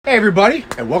Hey everybody,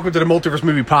 and welcome to the Multiverse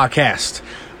Movie Podcast.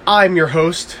 I'm your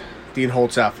host, Dean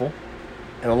Holtzapfel,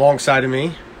 and alongside of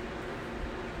me,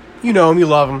 you know him, you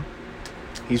love him.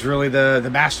 He's really the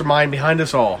mastermind behind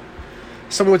us all.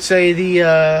 Some would say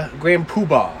the Grand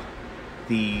Poobah,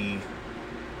 the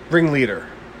ringleader,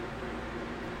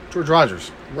 George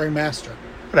Rogers. Ringmaster.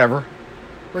 Whatever.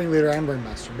 Ringleader and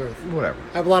ringmaster, both. Whatever.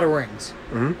 I have a lot of rings.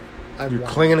 You're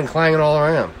clinging and clanging all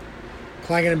around.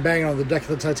 Clanging and banging on the deck of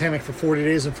the Titanic for 40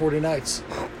 days and 40 nights.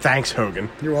 Thanks, Hogan.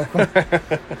 You're welcome.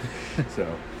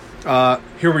 So,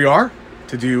 here we are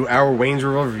to do our Wayne's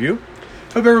World review.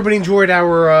 Hope everybody enjoyed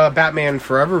our Batman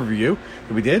Forever review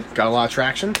that we did. Got a lot of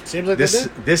traction. Seems like this. they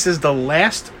did. This is the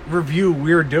last review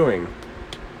we're doing.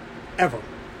 Ever.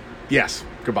 Yes.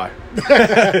 Goodbye.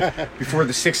 Before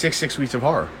the 666 Weeks of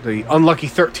Horror. The unlucky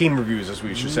 13 reviews, as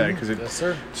we should say, because it Yes,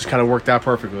 sir. just kind of worked out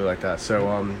perfectly like that.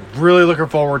 So, really looking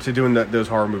forward to doing those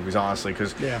horror movies, honestly,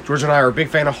 because George and I are a big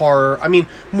fan of horror. I mean,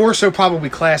 more so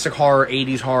probably classic horror,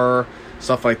 80s horror,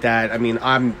 stuff like that. I mean,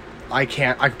 I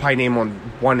can probably name on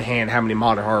one hand how many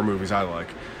modern horror movies I like.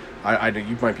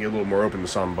 You might be a little more open to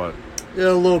some, but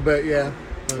Yeah, a little bit, yeah.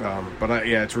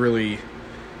 it's really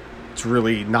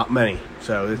not many.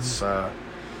 So it's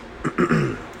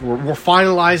we're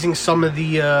finalizing some of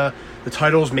the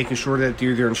titles, making sure that they're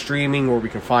either in streaming or we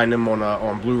can find them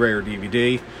on Blu-ray or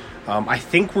DVD. I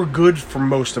think we're good for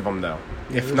most of them, though.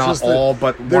 If not all,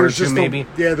 but one or two maybe.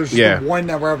 There's just the one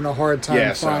that we're having a hard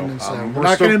time finding. So we're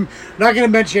not going to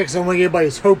mention it because I don't want to get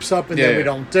everybody's hopes up and then we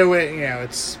don't do it. You know,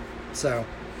 it's so.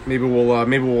 Maybe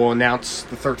we'll announce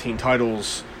the 13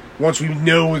 titles once we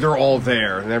know they're all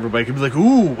there, and everybody could be like,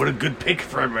 "Ooh, what a good pick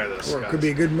for this!" Or it could be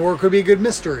a good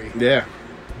mystery. Yeah,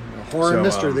 horror and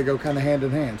mystery, they go kind of hand in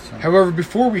hand. So. However,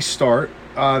 before we start,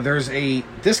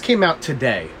 this came out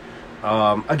today.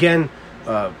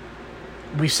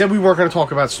 We said we weren't going to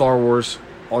talk about Star Wars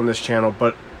on this channel,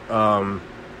 but I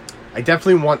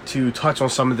definitely want to touch on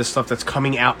some of the stuff that's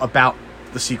coming out about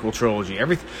the sequel trilogy.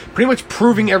 Pretty much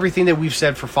proving everything that we've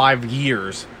said for 5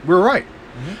 years. We're right.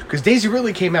 Because Daisy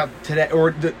Ridley came out today,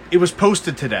 it was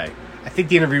posted today. I think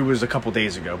the interview was a couple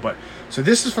days ago. So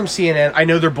this is from CNN. I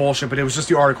know they're bullshit, but it was just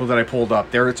the article that I pulled up.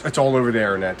 There, it's all over the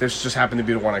internet. This just happened to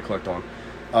be the one I clicked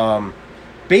on.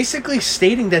 Basically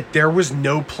stating that there was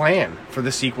no plan for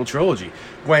the sequel trilogy.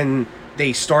 When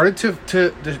they started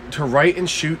to write and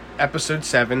shoot Episode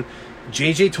 7,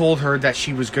 JJ told her that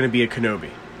she was going to be a Kenobi.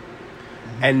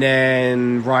 And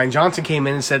then Rian Johnson came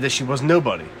in and said that she was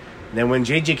nobody. And then when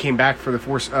JJ came back for the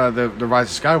Rise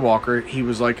of Skywalker, he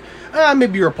was like,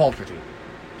 maybe you're a Palpatine.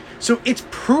 So it's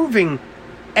proving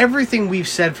everything we've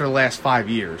said for the last 5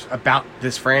 years about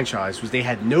this franchise was they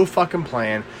had no fucking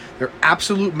plan. They're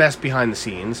absolute mess behind the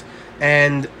scenes.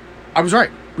 And I was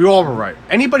right. We all were right.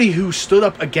 Anybody who stood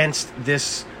up against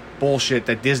this bullshit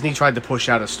that Disney tried to push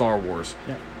out of Star Wars,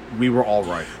 we were all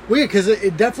right. Well, yeah, because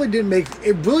it definitely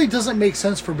it really doesn't make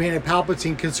sense for being a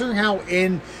Palpatine, considering how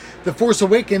in The Force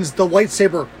Awakens, the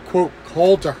lightsaber, quote,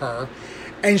 called to her,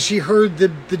 and she heard the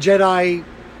Jedi,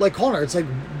 like, calling her. It's like,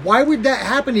 why would that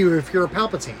happen to you if you're a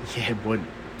Palpatine? Yeah, it wouldn't.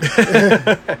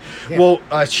 Well,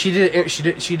 she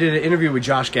did an interview with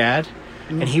Josh Gad,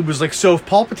 and he was like, so if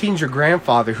Palpatine's your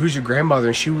grandfather, who's your grandmother?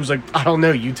 And she was like, I don't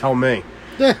know, you tell me.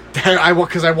 Yeah.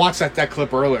 Because I watched that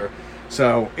clip earlier.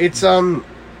 So, it's, I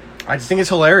just think it's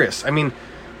hilarious. I mean,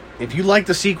 if you like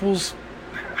the sequels,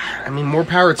 I mean, more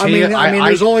power to you. I mean,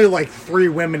 there's only like 3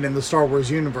 women in the Star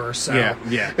Wars universe. So.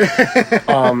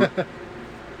 Yeah.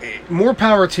 More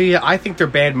power to you. I think they're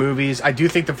bad movies. I do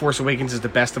think The Force Awakens is the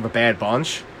best of a bad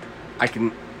bunch.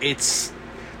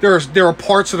 There are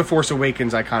parts of The Force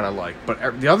Awakens I kind of like,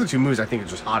 but the other 2 movies I think are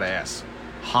just hot ass,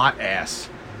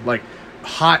 like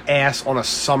hot ass on a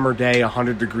summer day,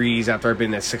 100 degrees after I've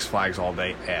been at Six Flags all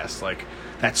day. Ass like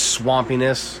that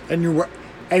swampiness. And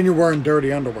you're wearing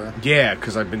dirty underwear. Yeah,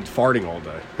 because I've been farting all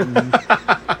day.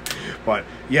 But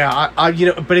yeah,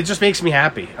 but it just makes me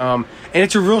happy. And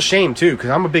it's a real shame too, because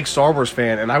I'm a big Star Wars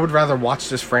fan, and I would rather watch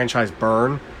this franchise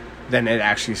burn than it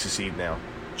actually succeed now,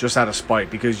 just out of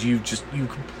spite, because you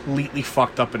completely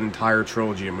fucked up an entire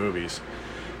trilogy of movies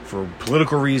for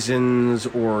political reasons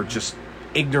or just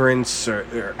ignorance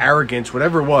or arrogance,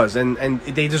 whatever it was, and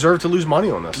they deserve to lose money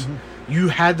on this. You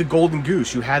had the golden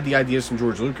goose. You had the ideas from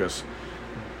George Lucas.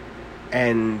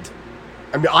 And,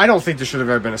 I mean, I don't think there should have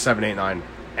ever been a 7, 8, 9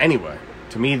 anyway.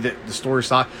 To me, the story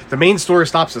the main story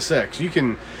stops at 6. You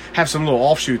can have some little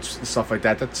offshoots and stuff like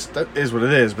that. That is what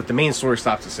it is, but the main story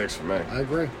stops at 6 for me. I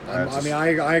agree.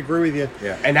 I agree with you.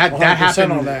 Yeah, and that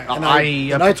happened. On that.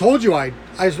 And I told you, I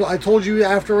told you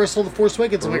after I saw The Force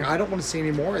Awakens, I'm like, I don't want to see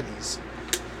any more of these.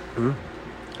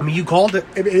 I mean, you called it.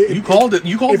 You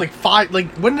called like five. Like,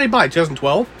 when did they buy it?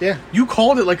 2012. Yeah. You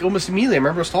called it like almost immediately. I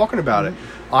remember us talking about it.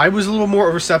 I was a little more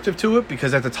receptive to it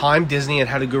because at the time Disney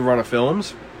had a good run of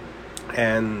films,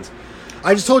 and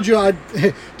I just told you,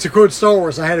 to quote Star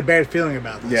Wars, I had a bad feeling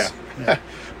about this. yeah.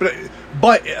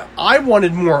 But I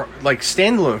wanted more like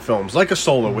standalone films, like a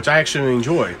Solo, which I actually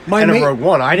enjoy, and a Rogue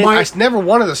One. I never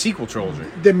wanted a sequel trilogy.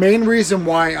 The main reason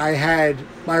why I had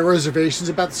my reservations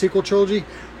about the sequel trilogy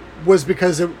was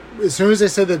because as soon as they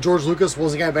said that George Lucas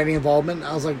wasn't going to have any involvement,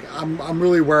 I was like, I'm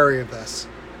really wary of this.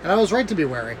 And I was right to be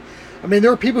wary. I mean,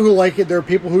 there are people who like it, there are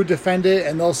people who defend it,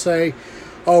 and they'll say,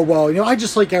 oh, well, I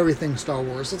just like everything Star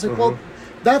Wars. It's like, well,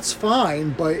 that's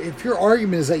fine, but if your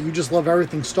argument is that you just love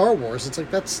everything Star Wars, it's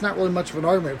like, that's not really much of an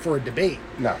argument for a debate.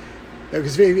 No.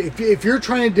 Because if you're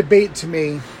trying to debate to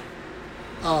me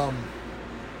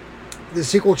the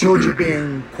sequel trilogy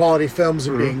being quality films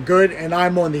and being good, and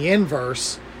I'm on the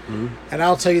inverse, and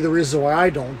I'll tell you the reason why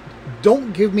I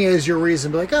don't give me as your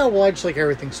reason, be like, oh, well, I just like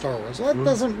everything Star Wars. Well, that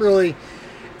doesn't really,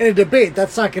 in a debate,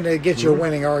 that's not going to get you a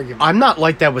winning argument. I'm not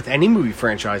like that with any movie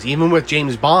franchise, even with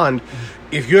James Bond.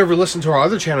 If you ever listen to our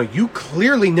other channel, you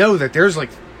clearly know that there's like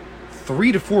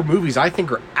 3 to 4 movies I think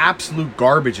are absolute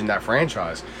garbage in that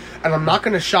franchise. And I'm not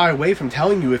going to shy away from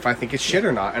telling you if I think it's shit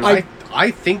or not. And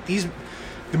I think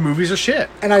the movies are shit.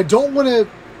 And I don't want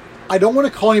to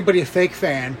call anybody a fake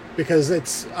fan, because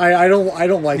I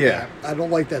don't like that. I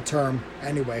don't like that term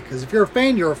anyway, because if you're a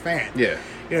fan, you're a fan. Yeah.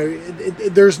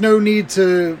 There's no need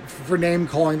for name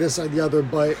calling this or the other,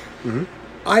 but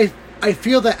I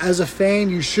feel that as a fan,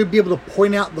 you should be able to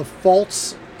point out the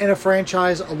faults in a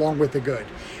franchise along with the good.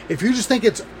 If you just think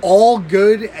it's all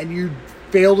good and you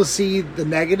fail to see the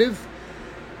negative,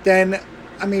 then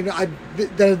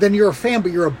then you're a fan,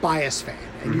 but you're a biased fan,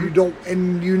 and you don't,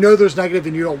 and there's negative,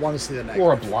 and you don't want to see the negative.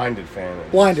 Or a blinded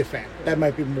fan. Blinded fan. That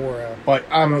might be more. But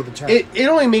the term. It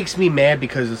only makes me mad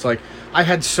because it's like I've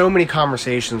had so many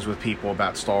conversations with people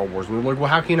about Star Wars, and they're like, "Well,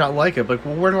 how can you not like it?" Like,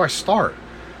 well, where do I start?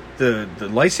 The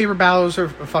lightsaber battles are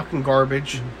fucking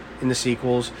garbage in the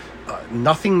sequels.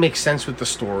 Nothing makes sense with the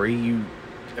story.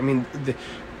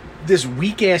 This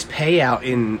weak ass payout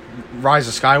in Rise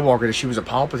of Skywalker that she was a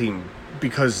Palpatine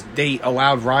because they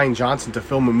allowed Rian Johnson to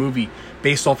film a movie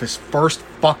based off his first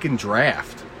fucking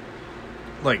draft.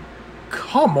 Like,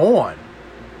 come on.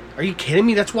 Are you kidding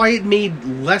me? That's why it made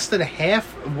less than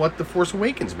half of what The Force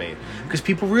Awakens made. Because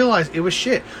people realized it was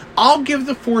shit. I'll give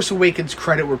The Force Awakens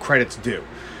credit where credit's due.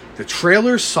 The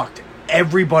trailers sucked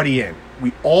everybody in.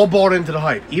 We all bought into the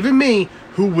hype. Even me,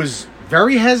 who was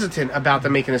very hesitant about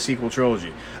them making a sequel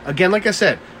trilogy. Again, like I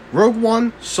said, Rogue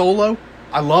One, Solo,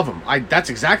 I love them. That's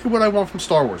exactly what I want from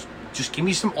Star Wars. Just give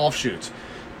me some offshoots.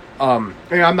 I'm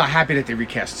not happy that they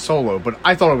recast Solo, but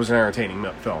I thought it was an entertaining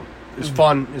film. It was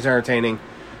fun. It was entertaining.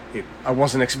 I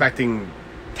wasn't expecting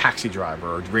Taxi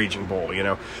Driver or Raging Bull,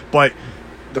 But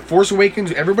The Force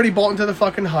Awakens, everybody bought into the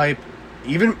fucking hype.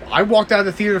 Even I walked out of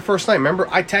the theater the first night. Remember,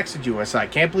 I texted you and I said, I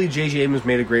can't believe J.J. Abrams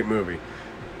made a great movie.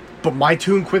 But my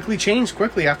tune quickly changed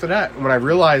after that when I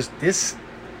realized this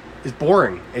is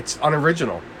boring. It's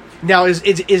unoriginal. Now, is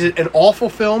it an awful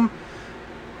film?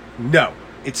 No,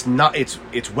 it's not. It's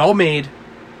well made.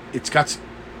 It's got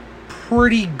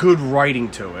pretty good writing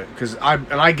to it because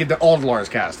I get all the Lawrence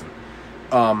Kasdan.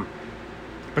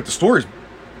 But the stories,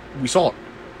 we saw it.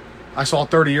 I saw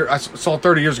it 30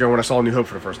 years ago when I saw New Hope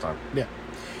for the first time. Yeah.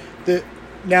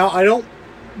 Now I don't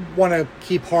want to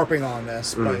keep harping on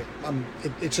this, but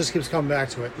it just keeps coming back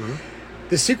to it.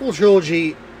 The sequel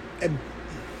trilogy, and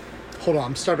hold on,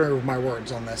 I'm starting over my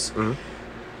words on this.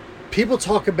 People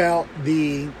talk about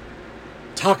the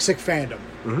toxic fandom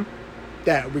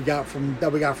that we got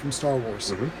from Star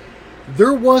Wars.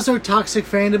 There was no toxic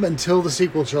fandom until the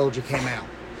sequel trilogy came out.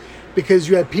 Because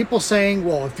you had people saying,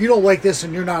 well, if you don't like this,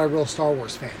 then you're not a real Star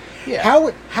Wars fan. Yeah.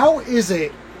 How is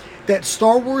it that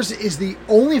Star Wars is the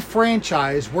only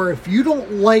franchise where if you don't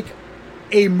like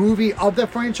a movie of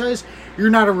that franchise, you're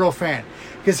not a real fan?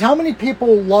 Because how many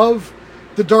people love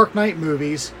the Dark Knight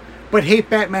movies but hate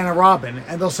Batman and Robin,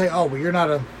 and they'll say, oh, well, you're not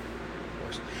a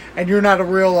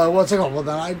real, well, it's like, oh, well,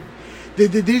 then the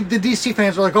DC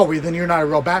fans are like, oh, well, then you're not a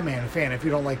real Batman fan if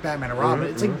you don't like Batman and Robin.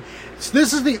 It's like, so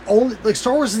this is the only, like,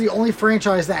 Star Wars is the only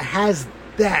franchise that has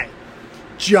that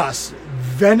just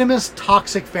venomous,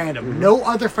 toxic fandom. No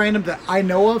other fandom that I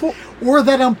know of or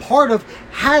that I'm part of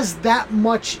has that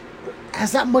much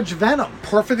venom.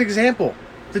 Perfect example,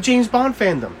 the James Bond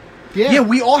fandom. Yeah,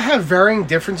 we all have varying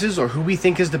differences or who we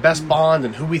think is the best Bond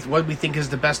and what we think is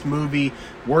the best movie,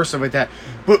 worse of it that.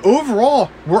 But overall,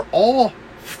 we're all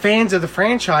fans of the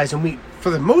franchise, and we, for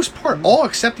the most part, all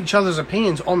accept each other's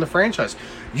opinions on the franchise.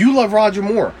 You love Roger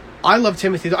Moore. I love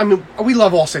Timothy. I mean, we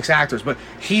love all 6 actors, but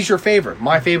he's your favorite.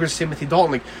 My favorite is Timothy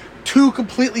Dalton. Like, 2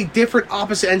 completely different,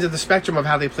 opposite ends of the spectrum of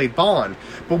how they played Bond.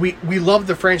 But we love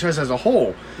the franchise as a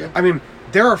whole. Yeah. I mean,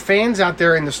 there are fans out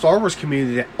there in the Star Wars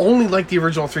community that only like the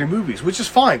original 3 movies, which is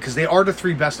fine because they are the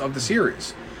 3 best of the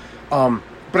series.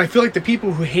 But I feel like the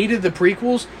people who hated the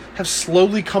prequels have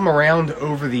slowly come around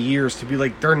over the years to be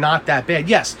like, they're not that bad.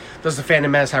 Yes, does the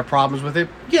Phantom Menace have problems with it?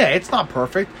 Yeah, it's not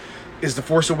perfect. Is The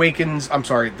Force Awakens,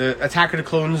 the Attack of the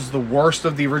Clones the worst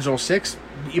of the original 6?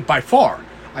 By far,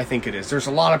 I think it is. There's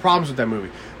a lot of problems with that movie.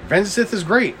 Revenge of the Sith is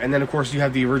great. And then, of course, you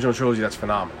have the original trilogy that's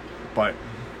phenomenal. But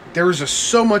there was just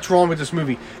so much wrong with this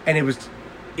movie. And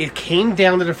it came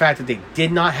down to the fact that they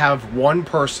did not have one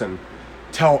person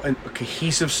tell a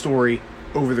cohesive story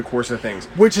over the course of things.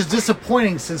 Which is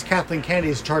disappointing since Kathleen Kennedy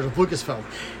is in charge of Lucasfilm.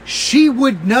 She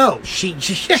would know. She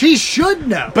should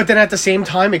know. But then at the same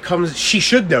time, she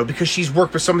should know because she's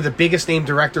worked with some of the biggest name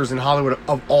directors in Hollywood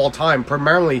of all time,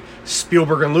 primarily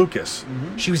Spielberg and Lucas.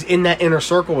 Mm-hmm. She was in that inner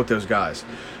circle with those guys.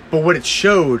 But what it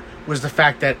showed was the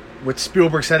fact that what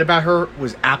Spielberg said about her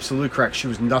was absolutely correct. She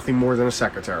was nothing more than a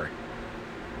secretary.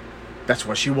 That's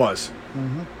what she was.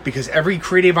 Mm-hmm. Because every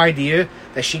creative idea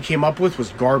that she came up with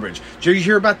was garbage. Did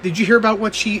you hear about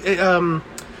what she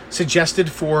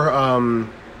suggested for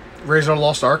Raiders of the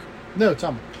Lost Ark? No,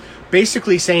 tell me.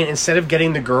 Basically saying instead of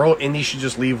getting the girl, Indy should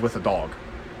just leave with a dog.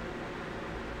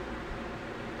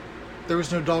 There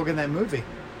was no dog in that movie.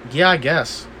 Yeah, I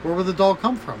guess. Where would the dog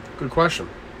come from? Good question.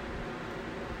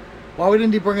 Why would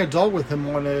Indy bring a dog with him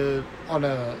on a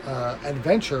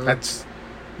adventure? That's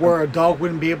where a dog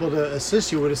wouldn't be able to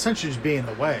assist you, would essentially just be in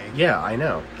the way. Yeah, I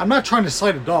know. I'm not trying to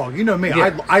slight a dog. You know me.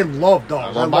 Yeah. I love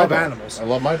dogs. I love animals. I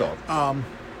love my dog.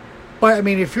 But I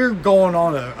mean, if you're going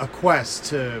on a quest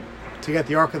to get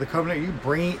the Ark of the Covenant, are you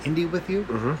bringing Indy with you?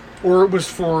 Mm-hmm. Or it was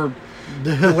for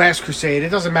the Last Crusade. It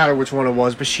doesn't matter which one it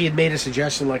was, but she had made a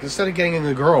suggestion, like, instead of getting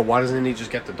the girl, why doesn't Indy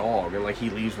just get the dog? And, like, he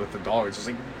leaves with the dog. It's just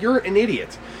like, you're an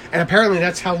idiot. And apparently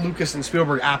that's how Lucas and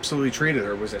Spielberg absolutely treated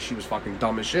her, was that she was fucking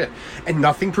dumb as shit. And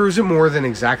nothing proves it more than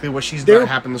exactly what she's done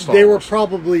happened to Star Wars. They were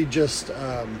probably just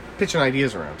pitching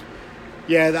ideas around.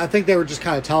 Yeah, I think they were just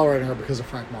kind of tolerating her because of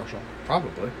Frank Marshall.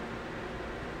 Probably.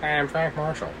 I am Frank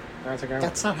Marshall.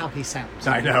 That's not how he sounds.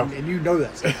 I know. And you know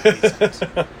that's not how he sounds.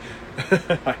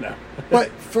 I know.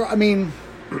 But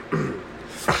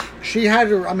she had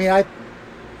her. I mean,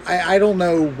 I don't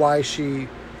know why she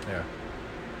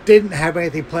didn't have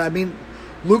anything planned. I mean,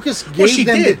 Lucas gave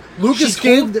them. Lucas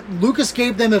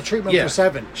gave them the treatment for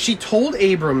 7. She told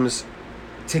Abrams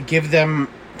to give them,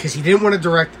 because he didn't want to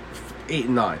direct 8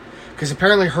 and 9, because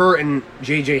apparently her and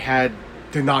JJ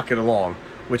did not get along.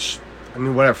 Which, I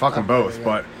mean, whatever, fuck them both, yeah.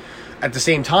 But. At the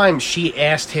same time, she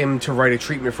asked him to write a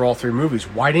treatment for all 3 movies.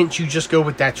 Why didn't you just go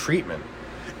with that treatment?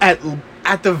 At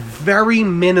the very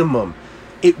minimum,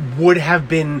 it would have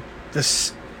been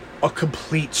a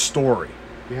complete story.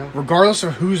 Yeah. Regardless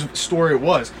of whose story it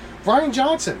was. Rian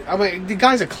Johnson, I mean, the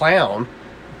guy's a clown,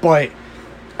 but,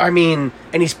 I mean,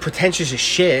 and he's pretentious as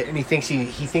shit, and he thinks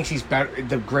he's better,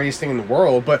 the greatest thing in the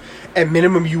world, but at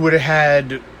minimum, you would have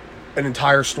had an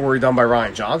entire story done by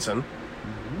Rian Johnson.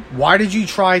 Why did you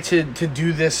try to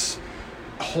do this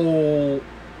whole...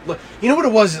 You know what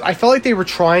it was? I felt like they were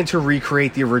trying to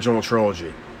recreate the original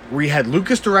trilogy. Where you had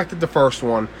Lucas directed the first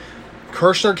one,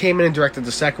 Kirshner came in and directed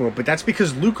the second one, but that's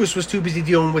because Lucas was too busy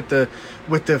dealing with the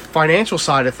financial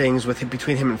side of things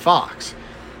between him and Fox.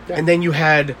 Yeah. And then you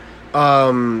had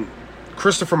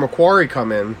Christopher McQuarrie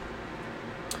come in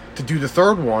to do the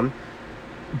third one,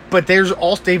 but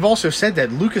they've also said that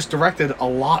Lucas directed a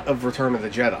lot of Return of the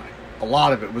Jedi. A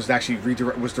lot of it was actually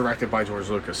directed by George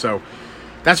Lucas. So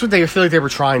that's what they feel like they were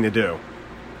trying to do.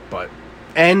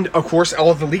 And of course, all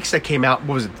of the leaks that came out,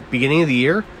 what was it, the beginning of the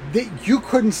year? You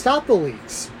couldn't stop the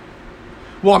leaks.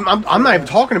 Well, I'm not even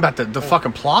talking about the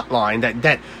fucking plot line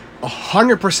that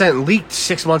 100% leaked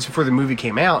 6 months before the movie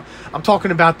came out. I'm talking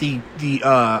about the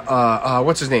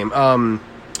what's his name?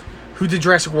 Who did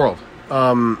Jurassic World?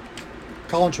 Colin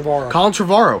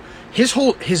Trevorrow. His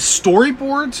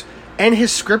storyboards and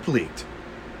his script leaked.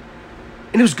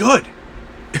 And it was good.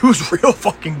 It was real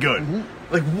fucking good.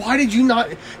 Mm-hmm. Like, why did you not...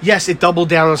 Yes, it doubled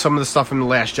down on some of the stuff from The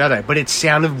Last Jedi, but it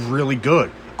sounded really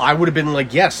good. I would have been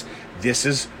like, yes, this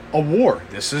is a war.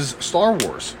 This is Star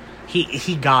Wars.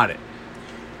 He got it.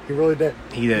 He really did.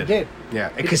 He did. Yeah,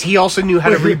 because he also knew how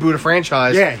to reboot a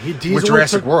franchise with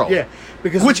Jurassic World. Yeah,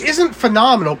 which isn't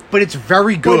phenomenal, but it's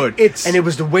very good. And it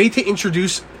was the way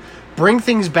to bring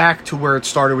things back to where it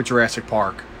started with Jurassic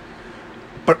Park,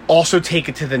 but also take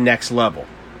it to the next level.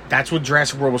 That's what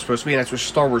Jurassic World was supposed to be, and that's what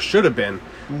Star Wars should have been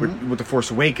with The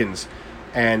Force Awakens.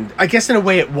 And I guess in a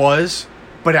way it was,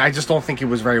 but I just don't think it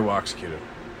was very well executed.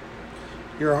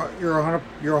 You're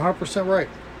 100% right.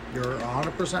 You're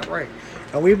 100% right.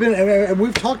 And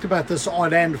we've talked about this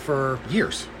on end for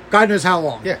Years. God knows how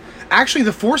long. Yeah. Actually,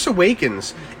 The Force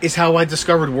Awakens is how I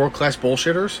discovered World Class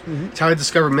Bullshitters. Mm-hmm. It's how I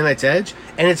discovered Midnight's Edge.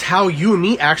 And it's how you and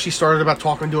me actually started about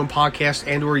talking, doing podcasts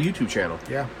and or a YouTube channel.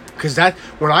 Yeah. Because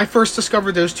when I first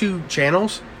discovered those two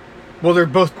channels, well,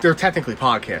 they're technically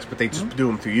podcasts, but they just do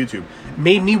them through YouTube,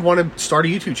 made me want to start a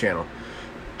YouTube channel.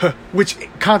 Which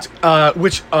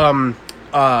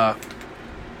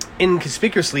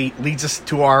inconspicuously leads us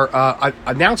to our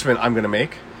announcement I'm going to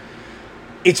make.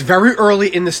 It's very early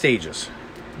in the stages,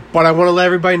 but I want to let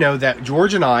everybody know that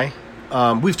George and I,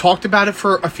 we've talked about it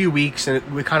for a few weeks, and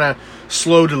we kind of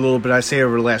slowed a little bit, I say,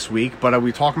 over the last week, but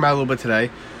we're talking about it a little bit today.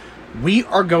 We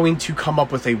are going to come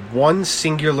up with one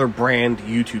singular brand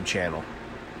YouTube channel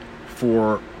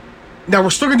now we're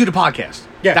still going to do the podcast.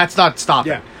 Yeah. That's not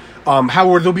stopping. Yeah.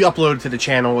 However, they'll be uploaded to the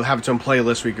channel. We'll have its own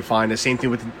playlist where you can find it. Same thing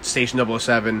with Station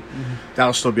 007.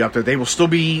 That'll still be up there. They will still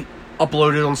be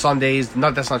uploaded on Sundays.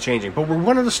 That's not changing. But we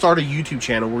wanted to start a YouTube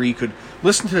channel where you could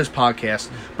listen to this podcast,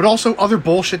 but also other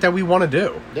bullshit that we want to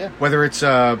do. Yeah. Whether it's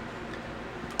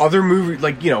other movie,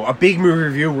 like, a big movie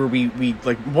review where we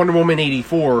like Wonder Woman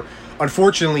 84,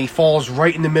 unfortunately falls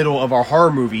right in the middle of our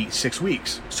horror movie 6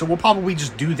 weeks. So we'll probably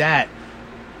just do that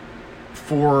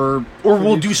or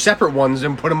we'll do separate ones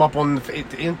and put them up on the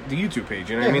YouTube page.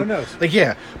 You know what I mean? Who knows? Like,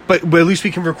 yeah, but at least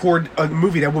we can record a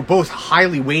movie that we're both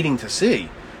highly waiting to see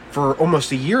for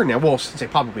almost a year now. Well, since they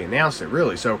probably announced it,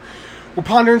 really. So we're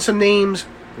pondering some names.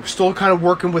 We're still kind of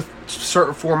working with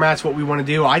certain formats, what we want to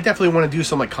do. I definitely want to do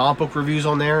some like comic book reviews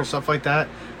on there and stuff like that,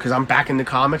 because I'm back into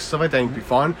comics and stuff like that. It'd be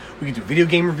fun. We could do video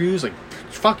game reviews. Like,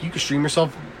 fuck, you could stream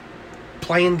yourself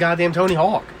playing goddamn Tony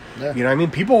Hawk. Yeah. You know what I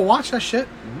mean? People will watch that shit,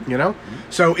 you know?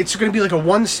 So it's going to be like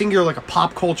one singular, like a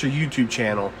pop culture YouTube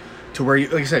channel to where,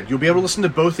 like I said, you'll be able to listen to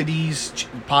both of these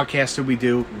podcasts that we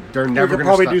do. They're never going to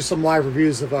probably stop. Do some live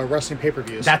reviews of wrestling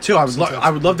pay-per-views. That too. I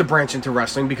would love to branch into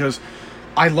wrestling because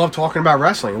I love talking about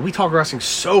wrestling. And we talk wrestling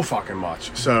so fucking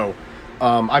much. So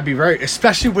I'd be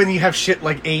especially when you have shit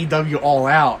like AEW All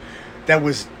Out that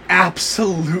was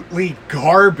absolutely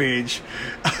garbage.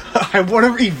 I want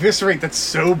to eviscerate that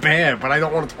so bad, but I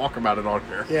don't want to talk about it on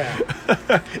here. Yeah.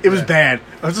 It was bad.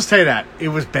 I'll just tell you that. It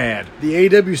was bad. The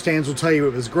AEW stands will tell you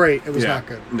it was great. It was not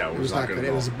good. No, it was not good.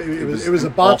 It was a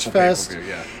botch fest.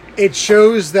 Yeah. It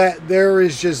shows that there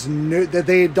is just that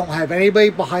they don't have anybody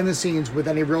behind the scenes with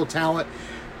any real talent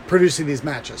producing these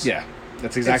matches. Yeah,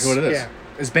 that's exactly what it is. Yeah.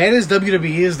 As bad as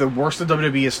WWE is, the worst of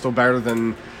WWE is still better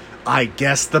than, I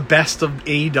guess, the best of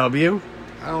AEW.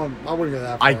 I wouldn't go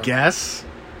that far. I guess.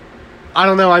 I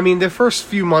don't know. I mean, the first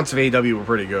few months of AEW were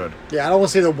pretty good. Yeah, I don't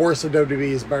want to say the worst of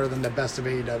WWE is better than the best of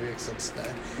AEW, because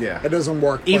it doesn't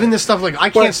work. Even the stuff like I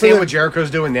can't stand what Jericho's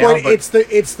doing now. But it's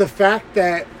the fact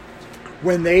that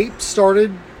when they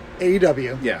started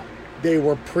AEW, they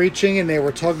were preaching and they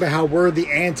were talking about how we're the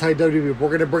anti-WWE. We're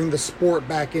going to bring the sport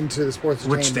back into the sports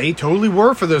entertainment. Which they totally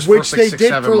were for those first 6,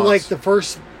 7 months. Like the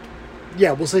first,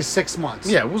 we'll say 6 months.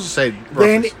 Yeah, we'll just say.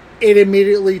 Then it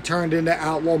immediately turned into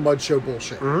outlaw mud show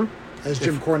bullshit, as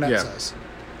Jim Cornette says.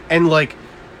 And like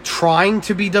trying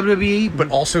to be WWE, but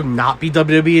also not be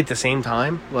WWE at the same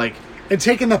time, like and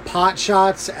taking the pot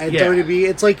shots at WWE.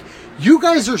 It's like you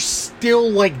guys are still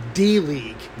like D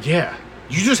League. Yeah,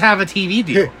 you just have a TV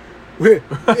deal.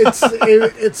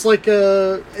 It's like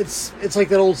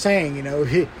that old saying, you know,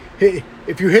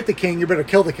 if you hit the king, you better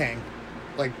kill the king.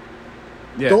 Like,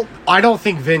 I don't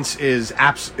think Vince is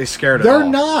scared at all. They're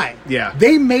not. Yeah,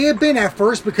 they may have been at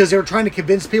first because they were trying to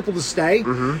convince people to stay.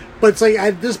 But it's like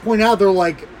at this point now they're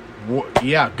like,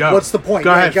 go. What's the point?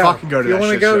 Go ahead, fucking go to that shit. You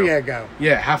want to go? Yeah, go.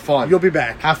 Yeah, have fun. You'll be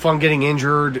back. Have fun getting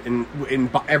injured in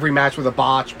every match with a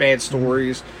botch, bad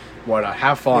stories. Whatnot.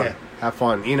 Have fun. Yeah. Have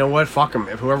fun. You know what? Fuck them.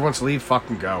 If whoever wants to leave,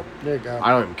 fucking go. There you go. I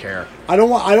don't even care. I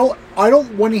don't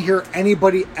want to hear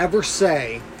anybody ever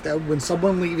say that when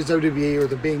someone leaves WWE or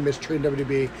they're being mistreated in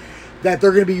WWE, that they're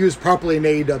going to be used properly in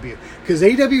AEW. Because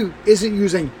AEW isn't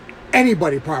using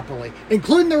anybody properly,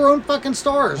 including their own fucking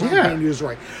stars. Aren't being used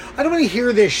right. I don't want to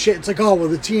hear this shit. It's like, oh well,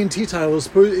 the TNT title is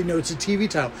supposed, it's a TV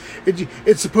title.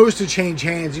 It's supposed to change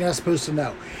hands. You're not supposed to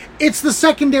know. It's the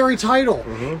secondary title.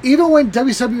 Even when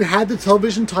WCW had the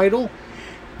television title,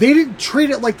 they didn't treat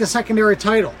it like the secondary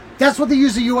title. That's what they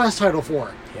use the U.S. title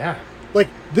for. Yeah. Like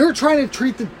they're trying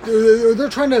to they're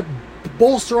trying to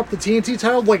bolster up the TNT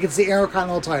title like it's the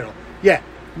Intercontinental title. Yeah.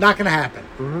 Not going to happen.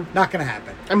 Not going to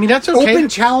happen. I mean, that's okay. Open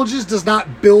challenges does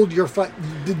not build your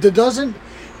doesn't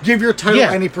give your title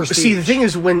any prestige. See, the thing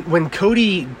is, when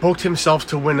Cody booked himself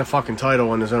to win a fucking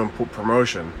title in his own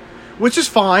promotion, which is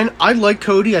fine. I like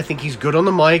Cody. I think he's good on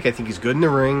the mic. I think he's good in the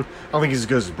ring. I don't think he's as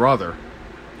good as his brother.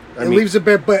 It leaves a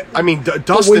bit, but I mean,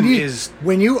 Dustin is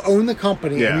when you own the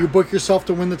company Yeah. and you book yourself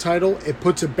to win the title, it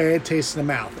puts a bad taste in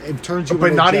the mouth. It turns you. but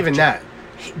into not Jeff even Jarrett.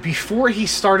 that. Before he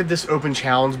started this open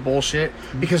challenge bullshit,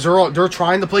 because they're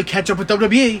trying to play catch up with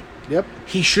WWE. Yep.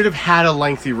 He should have had a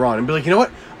lengthy run and be like, you know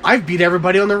what? I've beat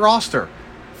everybody on the roster.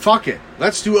 Fuck it.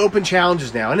 Let's do open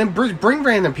challenges now, and then bring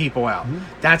random people out.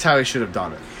 That's how he should have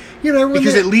done it. You know,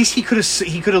 Because at least he could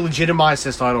have legitimized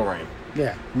his title reign.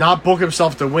 yeah. Not book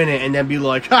himself to win it and then be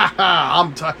like, ha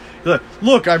ha,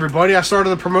 look, everybody, I started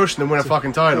the promotion to win a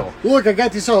fucking title. Look, I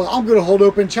got these. I'm going to hold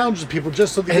open challenges, people,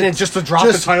 just so they And then just to drop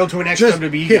the title to an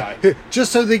ex-WWE guy.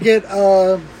 just so they get.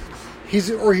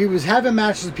 He was having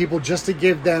matches with people just to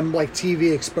give them like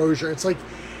TV exposure. It's like,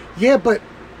 yeah, but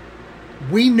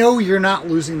we know you're not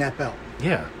losing that belt.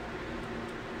 Yeah.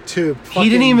 To He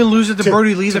didn't even lose it to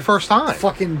Brody Lee the first time.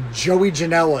 Fucking Joey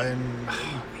Janela and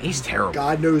He's terrible.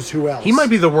 God knows who else. He might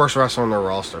be the worst wrestler on their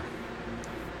roster.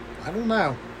 I don't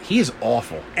know. He is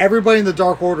awful. Everybody in the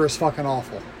Dark Order is fucking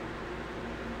awful.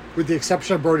 With the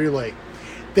exception of Brody Lee.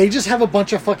 They just have a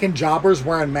bunch of fucking jobbers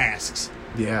wearing masks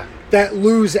Yeah. that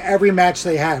lose every match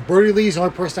they have. Brody Lee's the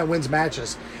only person that wins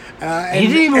matches. He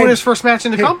didn't even win his first match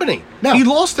in the company. No. He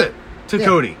lost it to Yeah.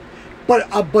 Cody. But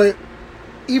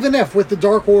even if with the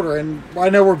Dark Order, and I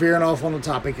know we're veering off on the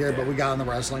topic here, but we got on the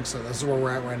wrestling, so this is where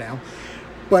we're at right now.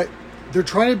 But they're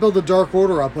trying to build the Dark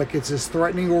Order up like it's this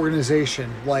threatening organization,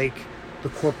 like the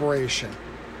Corporation,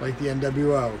 like the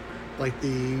NWO, like the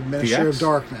Ministry of DX?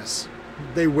 Darkness.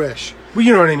 They wish. Well,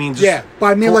 you know what I mean? Just Yeah, but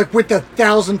I mean, like with the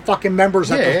 1,000 fucking members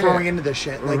that Yeah, they're yeah, throwing yeah. into this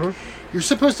shit. Like, you're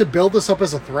supposed to build this up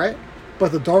as a threat,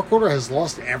 but the Dark Order has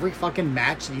lost every fucking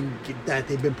match that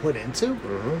they've been put into.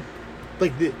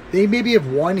 Like, they maybe have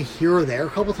won here or there a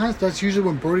couple times, but that's usually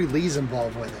when Brody Lee's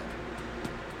involved with it.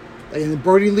 And then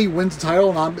Brody Lee wins the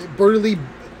title, and Brody Lee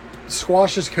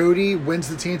squashes Cody, wins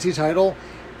the TNT title.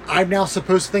 I'm now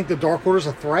supposed to think the Dark Order's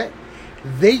a threat?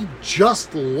 They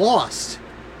just lost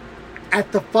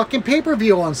at the fucking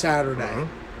pay-per-view on Saturday.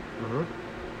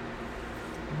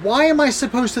 Why am I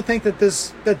supposed to think that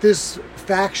this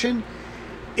faction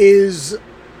is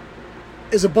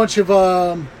a bunch of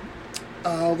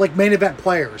like main event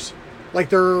players? Like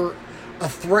they're a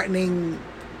threatening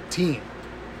team.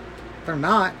 They're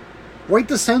not. White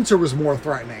the Censor was more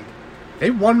threatening.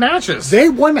 They won matches. They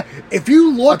won. If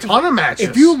you look, A ton of matches.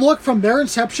 If you look from their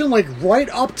inception, like right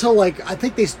up to like I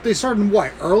think they started in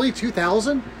what, early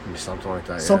 2000, Something like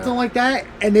that. something like that,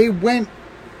 and they went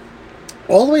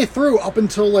all the way through up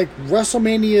until like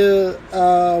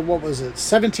WrestleMania. What was it?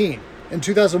 17 in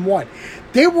 2001.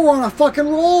 They were on a fucking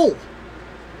roll.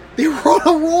 They were on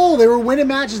a roll. They were winning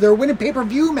matches. They were winning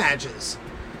pay-per-view matches.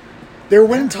 They were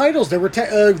winning titles. They were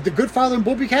the Good Father and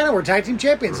Bull Buchanan were tag team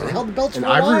champions and held the belts And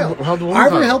for a Ivory while. held the women's Ivory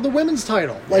title. held the women's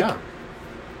title. Like, Yeah.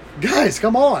 guys,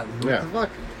 come on. Yeah. What the fuck?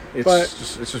 It's But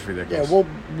just yeah, ridiculous.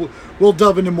 we'll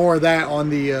delve into more of that on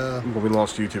the When we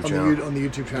launched the YouTube channel. on the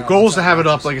YouTube channel. The goal is to have it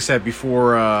up, like I said,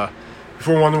 before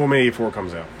Wonder Woman 84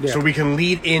 comes out. Yeah. So we can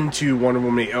lead into Wonder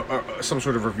Woman, some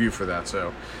sort of review for that.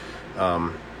 So,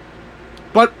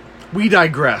 but we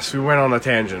digress. We went on a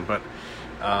tangent, but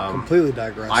completely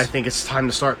digress. I think it's time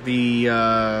to start the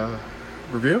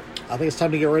review. I think it's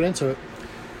time to get right into it.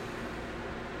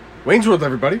 Wayne's World,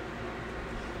 everybody.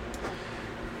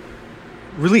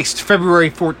 Released February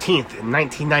 14th in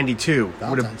 1992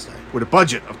 Valentine's Day. with a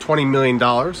budget of $20 million,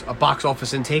 a box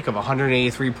office intake of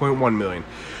 $183.1 million.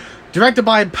 Directed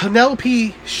by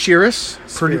Penelope Spheeris.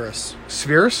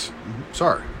 Spheeris?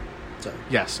 Sorry. Sorry.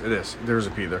 Yes, it is. There is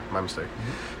a P there. My mistake.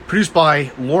 Produced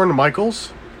by Lorne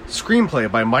Michaels. Screenplay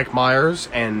by Mike Myers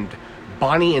and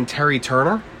Bonnie and Terry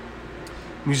Turner.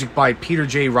 Music by Peter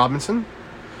J. Robinson.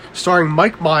 Starring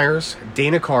Mike Myers,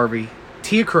 Dana Carvey,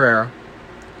 Tia Carrera,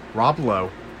 Rob Lowe,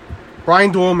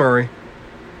 Brian Doyle Murray,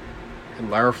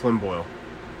 and Lara Flynn Boyle.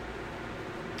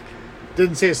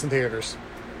 Didn't see us in theaters.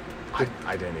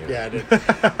 I didn't either. Yeah, I did.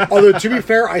 Although, to be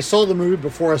fair, I saw the movie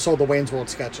before I saw the Wayne's World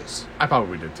sketches. I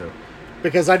probably did too.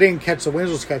 Because I didn't catch the Wayne's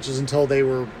World sketches until they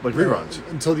were... Like reruns.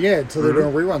 Until they were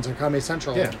doing reruns on Comedy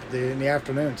Central Yeah. in the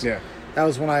afternoons. Yeah. That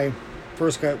was when I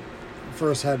first had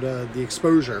the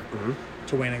exposure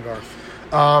to Wayne and Garth.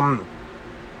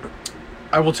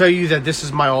 I will tell you that this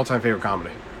is my all-time favorite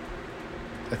comedy.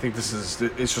 I think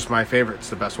it's just my favorite. It's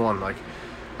the best one. Like,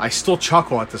 I still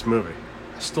chuckle at this movie.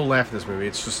 I still laugh at this movie.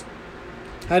 It's just...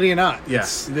 How do you not?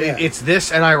 Yes. It's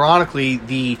this, and ironically,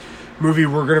 the movie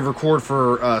we're going to record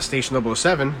for Station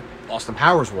 007, Austin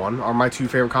Powers one, are my two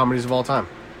favorite comedies of all time.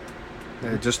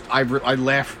 I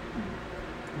laugh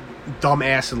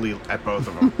dumbassedly at both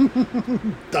of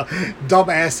them.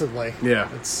 Dumbassedly. Yeah.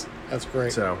 That's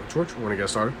great. So, George, want to get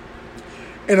started?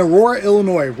 In Aurora,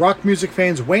 Illinois, rock music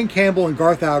fans Wayne Campbell and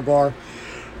Garth Algar.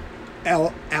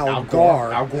 Al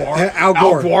Gore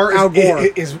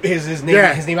is his name.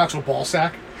 Yeah. His name actual ball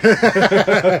sack.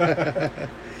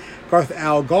 Garth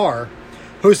Algar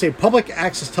hosts a public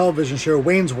access television show,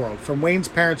 Wayne's World, from Wayne's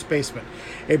parents' basement.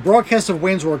 A broadcast of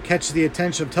Wayne's World catches the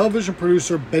attention of television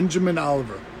producer Benjamin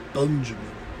Oliver.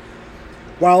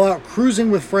 While out cruising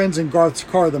with friends in Garth's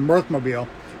car, the Mirthmobile,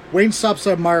 Wayne stops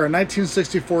to admire a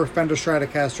 1964 Fender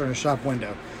Stratocaster in a shop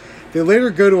window. They later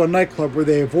go to a nightclub where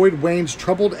they avoid Wayne's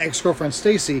troubled ex-girlfriend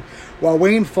Stacy, while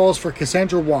Wayne falls for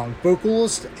Cassandra Wong,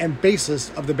 vocalist and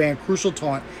bassist of the band Crucial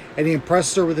Taunt, and he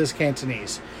impresses her with his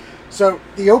Cantonese. So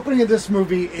the opening of this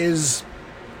movie is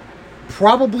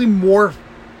probably more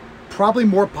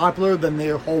popular than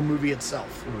the whole movie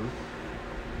itself. Mm-hmm.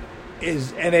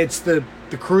 It's the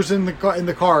cruise in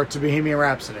the car to Bohemian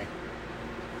Rhapsody.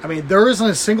 I mean, there isn't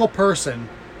a single person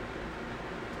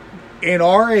in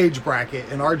our age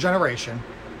bracket, in our generation,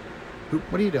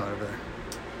 what are you doing over there?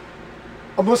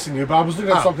 I'm listening to you, but I was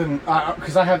looking up something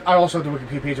because I also have the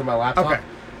Wikipedia page on my laptop. Okay.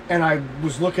 And I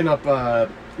was looking up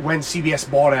when CBS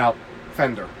bought out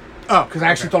Fender. Oh, because I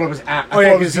actually thought it was at. Oh,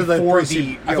 yeah, because I thought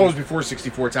it was before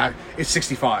 64. It's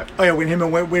 65. Oh yeah, when him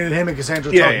and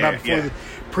Cassandra talked about before the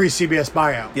pre-CBS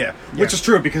buyout. Yeah, which is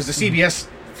true because the CBS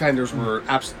Fenders were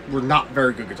not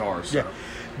very good guitars. So.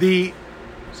 Yeah,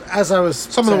 as I was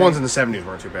some of the ones in the 70s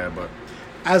weren't too bad, but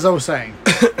as I was saying,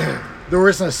 there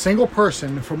isn't a single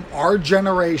person from our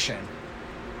generation.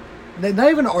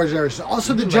 Not even our generation.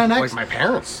 Also the Gen X. Like my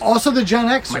parents. Also the Gen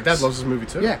X. My dad loves this movie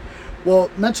too. Yeah. Well,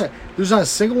 there's not a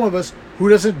single one of us who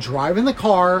doesn't drive in the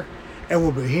car, and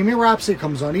when Bohemian Rhapsody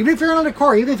comes on, even if you're not in a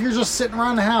car, even if you're just sitting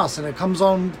around the house and it comes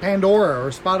on Pandora or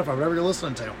Spotify, whatever you're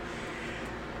listening to,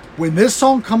 when this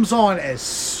song comes on, as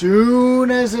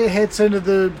soon as it hits into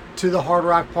the hard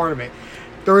rock part of it,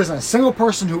 there isn't a single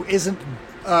person who isn't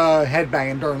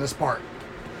headbanging during this part.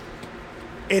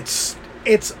 It's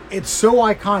so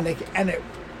iconic, and it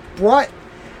brought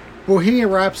Bohemian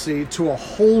Rhapsody to a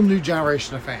whole new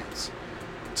generation of fans.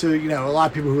 To a lot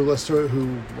of people who listen to it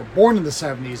who were born in the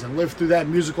 70s and lived through that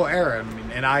musical era. I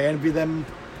mean, and I envy them.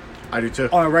 I do too.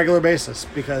 On a regular basis,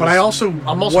 because. But I'm also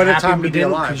what a happy time we to be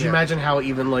didn't. alive. Could you imagine how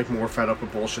even more fed up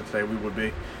with bullshit today we would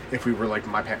be if we were like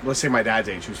let's say my dad's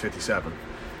age, who's 57.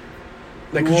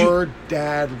 Your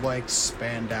dad likes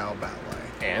Spandau Ballet,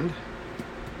 and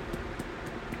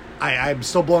I'm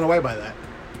still blown away by that.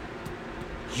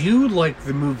 You like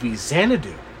the movie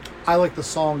Xanadu? I like the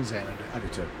song Xanadu. I do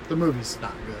too. The movie's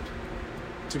not good.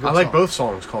 It's a good I like song. both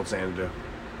songs called Xanadu.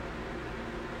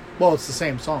 Well, it's the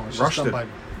same song. It's Rush just done did.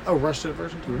 by. Oh, Rush did a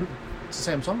version too. Mm-hmm. It's the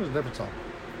same song. Or is it a different song?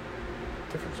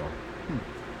 Different song.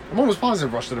 I'm almost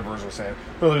positive Rush did a version of Xanadu.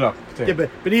 Look it up. Yeah,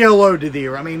 but ELO did the.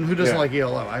 I mean, who doesn't Yeah. like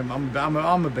ELO?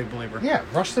 I'm a big believer. Yeah,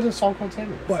 Rush did a song called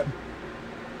Xanadu. But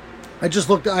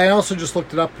I also just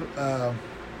looked it up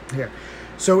here.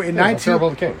 So in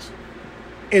Terrible the Kings.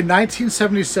 In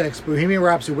 1976, Bohemian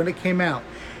Rhapsody, when it came out,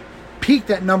 peaked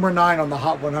at number 9 on the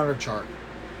Hot 100 chart.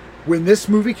 When this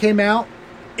movie came out,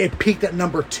 it peaked at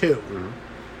number 2. Mm-hmm.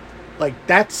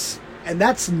 That's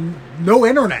no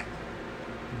internet.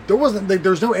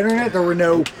 There's no internet. There were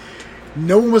no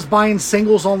one was buying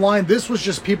singles online. This was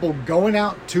just people going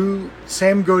out to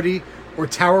Sam Goody or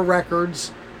Tower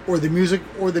Records or the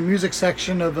music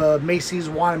section of Macy's,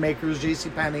 Wanamaker's,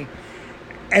 JCPenney,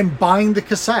 and buying the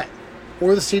cassette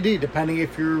or the CD, depending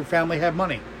if your family had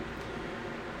money.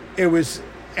 That's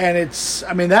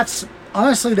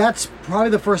probably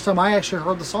the first time I actually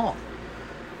heard the song.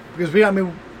 Because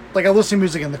I listened to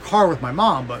music in the car with my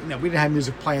mom, but we didn't have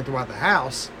music playing throughout the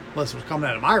house unless it was coming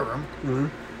out of my room. Mm-hmm.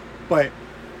 But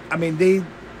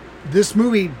this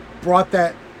movie brought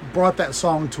that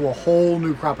song to a whole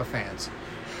new crop of fans.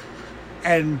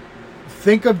 And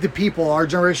think of the people our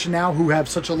generation now who have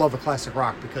such a love of classic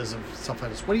rock because of stuff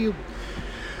like this.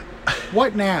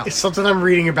 What now? It's something I'm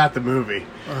reading about the movie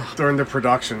during the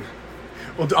production.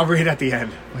 Well, I'll read it at the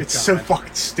end. It's so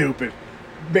fucking stupid.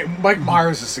 Mike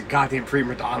Myers is a goddamn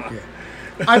prima donna. Yeah.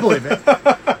 I believe it.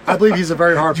 I believe he's a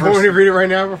very hard Do you person. want me to read it right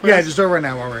now? Yeah, just do it right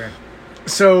now while we're here.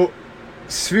 So,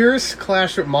 Spheres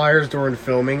clashed with Myers during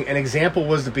filming. An example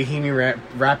was the Bohemian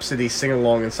Rhapsody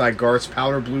sing-along inside Garth's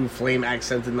powder blue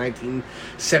flame-accented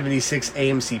 1976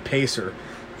 AMC Pacer.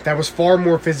 That was far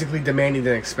more physically demanding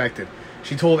than expected.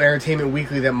 She told Entertainment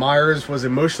Weekly that Myers was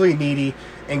emotionally needy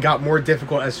and got more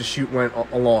difficult as the shoot went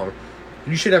along.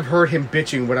 You should have heard him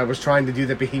bitching when I was trying to do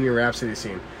the Bohemian Rhapsody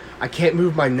scene. I can't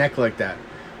move my neck like that.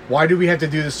 Why do we have to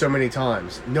do this so many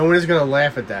times? No one is going to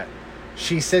laugh at that.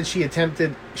 She said she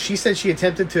attempted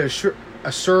to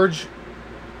assuage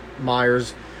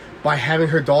Myers by having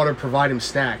her daughter provide him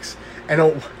snacks.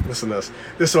 And listen to this.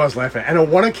 This is what I was laughing at. And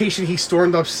on one occasion, he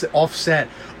stormed off set,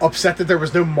 upset that there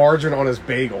was no margarine on his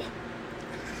bagel.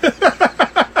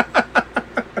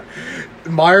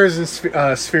 Myers and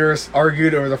Spheris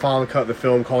argued over the final cut of the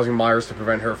film, causing Myers to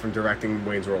prevent her from directing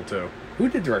Wayne's World 2. Who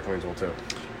did direct Wayne's World 2?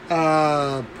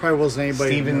 Probably wasn't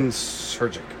anybody. Steven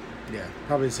Surgic. Yeah,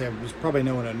 was probably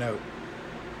no one to note.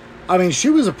 I mean, she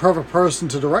was a perfect person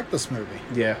to direct this movie.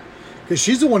 Yeah. Because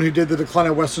she's the one who did the Decline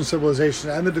of Western Civilization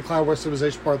and the Decline of Western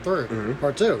Civilization Part 3,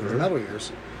 Part 2, the Metal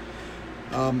Years.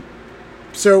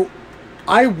 So,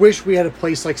 I wish we had a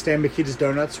place like Stan Mikita's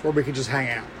Donuts where we could just hang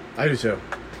out. I do too.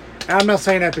 And I'm not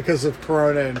saying that because of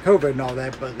Corona and COVID and all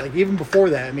that, but like even before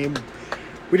that, I mean,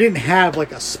 we didn't have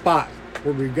like a spot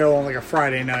where we go on like a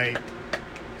Friday night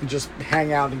and just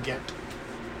hang out and get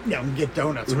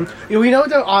donuts. Or whatever. You know what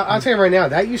though? I'll tell you right now.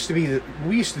 That used to be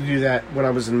we used to do that when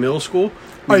I was in middle school.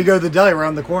 Oh, you go to the deli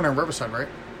around the corner in Riverside, right?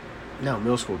 No,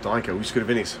 middle school, Delanco. We used to go to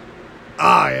Vinny's.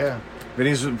 Ah, yeah.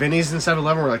 Vinny's and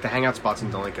 7-Eleven were like the hangout spots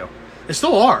in Delanco. They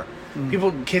still are.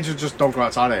 Kids just don't go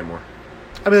outside anymore.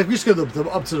 I mean, like, we used to go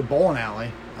up to the bowling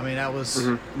alley. I mean, that was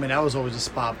that was always a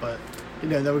spot. But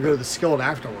then we go to the Skillet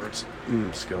afterwards.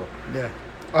 Skillet.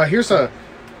 Yeah. Here's a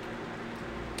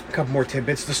couple more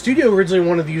tidbits. The studio originally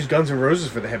wanted to use Guns N' Roses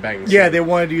for the headbanging scene. Yeah, they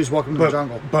wanted to use Welcome to the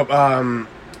Jungle. But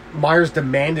Myers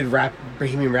demanded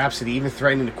Bohemian Rhapsody, even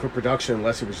threatening to quit production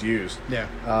unless it was used.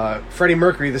 Yeah. Freddie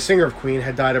Mercury, the singer of Queen,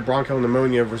 had died of bronchial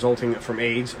resulting from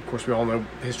AIDS. Of course, we all know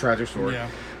his tragic story. Yeah.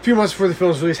 A few months before the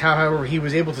film's release, however, he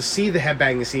was able to see the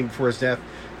headbanging scene before his death,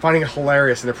 finding it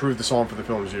hilarious and approved the song for the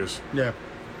film's use. Yeah.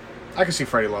 I can see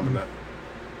Freddie loving that.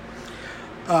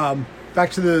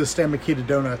 Back to the Stan Mikita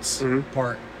Donuts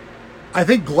part. I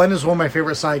think Glenn is one of my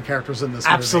favorite side characters in this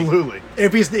movie. Absolutely.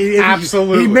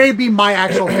 Absolutely. He may be my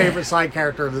actual favorite side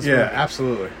character of this movie. Yeah,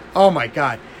 absolutely. Oh my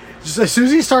god. Just as soon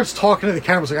as he starts talking to the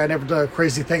camera, it's like, I never done a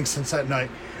crazy thing since that night.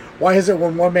 Why is it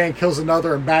when one man kills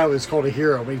another in battle, he's called a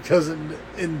hero? When he kills it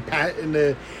in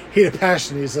the heat of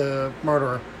passion, he's a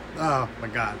murderer. Oh my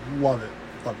god. Love it.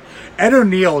 Ed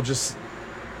O'Neill just...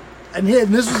 And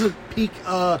this was a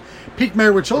peak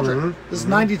Married with Children. This is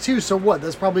 92, so what?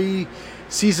 That's probably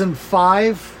season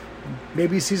 5,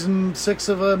 maybe season 6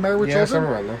 of Married with Children? Yeah,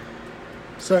 somewhere around there.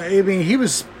 So, I mean, he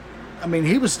was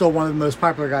still one of the most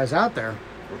popular guys out there.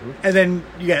 And then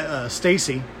you get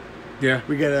Stacy. Yeah.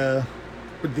 We get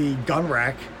with the gun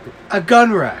rack. A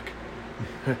gun rack.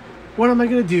 What am I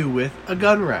going to do with a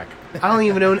gun rack? I don't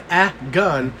even own a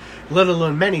gun, let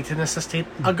alone many to necessitate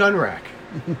a gun rack.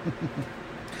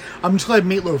 I'm just glad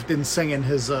Meatloaf didn't sing in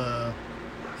his little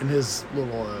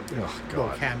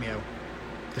cameo.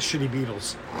 The Shitty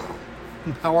Beatles.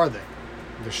 How are they?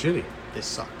 They're shitty. They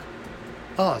suck.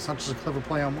 Oh, it's not just a clever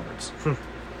play on words.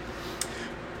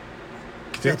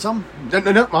 Get some?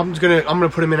 No. I'm gonna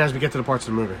put him in as we get to the parts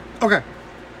of the movie. Okay.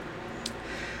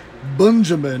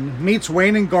 Benjamin meets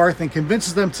Wayne and Garth and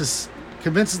convinces them to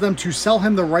sell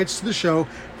him the rights to the show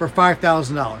for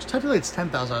 $5,000. Technically, it's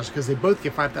 $10,000 because they both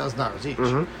get $5,000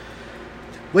 each.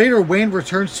 Later, Wayne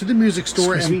returns to the music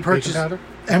store and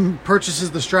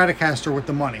purchases the Stratocaster with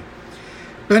the money.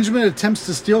 Benjamin attempts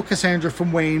to steal Cassandra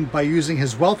from Wayne by using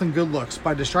his wealth and good looks,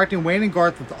 by distracting Wayne and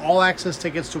Garth with all-access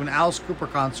tickets to an Alice Cooper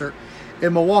concert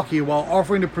in Milwaukee while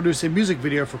offering to produce a music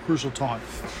video for Crucial Taunt.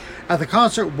 At the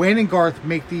concert, Wayne and Garth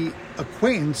make the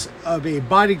acquaintance of a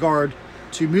bodyguard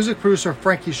to music producer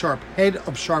Frankie Sharp, head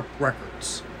of Sharp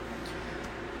Records.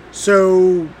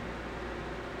 So,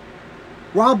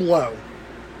 Rob Lowe,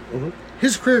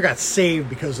 his career got saved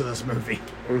because of this movie.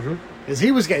 Because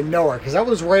he was getting nowhere. Because that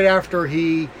was right after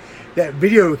that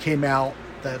video came out,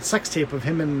 that sex tape of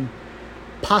him and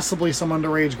possibly some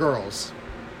underage girls.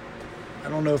 I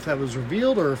don't know if that was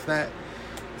revealed or if that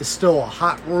is still a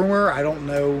hot rumor. I don't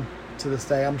know to this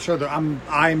day. I'm sure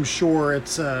I'm sure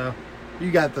it's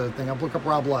you got the thing. I'll look up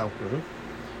Rob Lowe.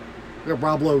 Look up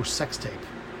Rob Lowe sex tape.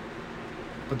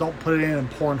 But don't put it in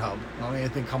Pornhub. I don't need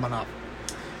anything coming up.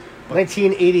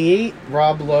 1988,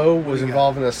 Rob Lowe was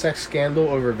involved in a sex scandal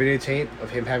over a videotape of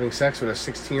him having sex with a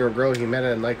 16-year-old girl he met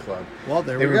at a nightclub. Well,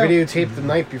 they were videotaped the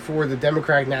night before the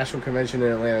Democratic National Convention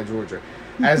in Atlanta, Georgia.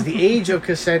 As the age of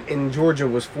consent in Georgia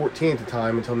was 14 at the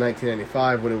time until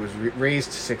 1995 when it was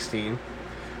raised to 16.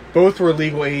 Both were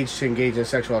legal age to engage in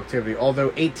sexual activity,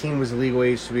 although 18 was the legal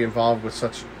age to be involved with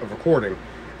such a recording.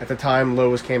 At the time, Lowe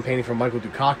was campaigning for Michael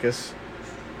Dukakis.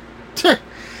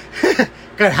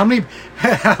 God, how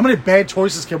many bad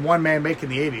choices can one man make in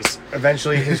the 80s?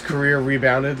 Eventually, his career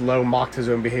rebounded. Lowe mocked his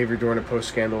own behavior during a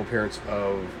post-scandal appearance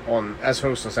as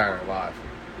host of Saturday Night Live.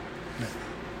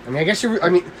 I mean, I guess I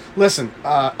mean, listen.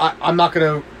 I'm not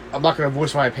gonna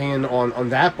voice my opinion on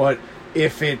that, but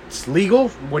if it's legal,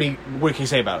 what can you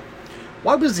say about it?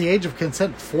 Why was the age of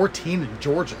consent 14 in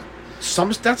Georgia?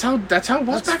 That's how it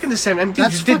was back in the 70s. I mean,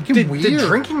 that's fucking weird. The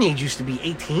drinking age used to be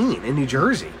 18 in New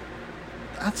Jersey.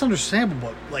 That's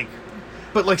understandable,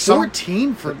 but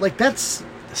 14 for that's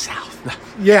the South.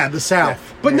 Yeah, the South.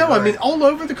 Yeah. But no, right. I mean, all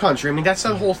over the country. I mean, that's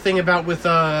the whole thing about with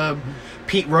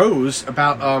Pete Rose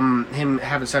about him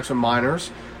having sex with minors.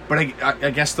 But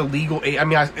I guess the legal age, I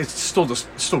mean, it's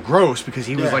still gross because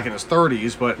he was like in his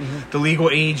 30s, but the legal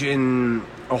age in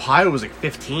Ohio was like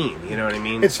 15, you know what I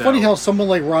mean? It's funny how someone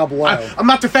like Rob Lowe... I'm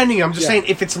not defending him, I'm just saying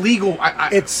if it's legal,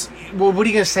 well, what are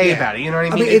you going to say about it, you know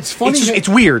what I mean? It's funny... It's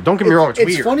weird, don't get me wrong, it's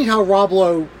weird. It's funny how Rob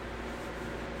Lowe,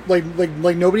 like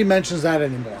nobody mentions that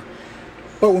anymore.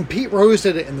 But when Pete Rose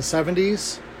did it in the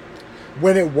 70s...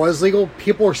 when it was legal,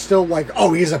 people are still like,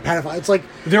 "Oh, he's a pedophile." It's like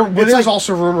there's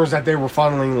also rumors that they were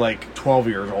funneling like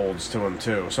 12-year-olds to him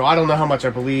too. So I don't know how much I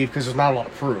believe because there's not a lot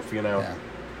of proof, you know.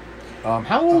 Yeah.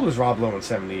 How old was Rob Lowe in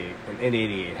 '78 and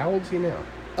 '88? How old is he now?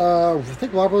 I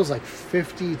think Rob Lowe's like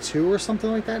 52 or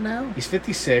something like that now. He's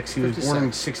 56. He was born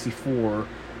in '64,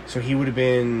 so he would have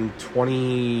been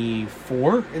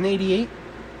 24 in '88.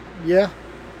 Yeah,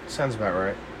 sounds about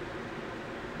right.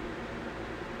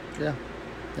 Yeah.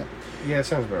 Yeah, it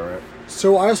sounds about right.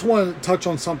 So I just want to touch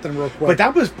on something real quick. But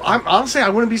that was, honestly, I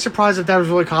wouldn't be surprised if that was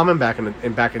really common back in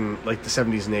like the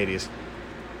 70s and 80s.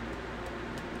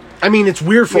 I mean, it's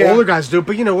weird for older guys to do it,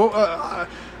 but you know,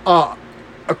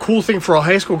 a cool thing for a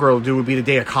high school girl to do would be to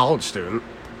date a college student.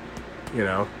 You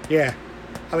know? Yeah.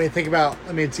 I mean, think about.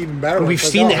 I mean, it's even better. We've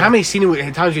seen it. How many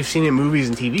times we've seen it in movies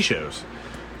and TV shows?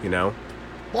 You know?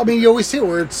 Well, I mean, you always see it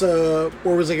where it's where it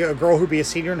was like a girl who'd be a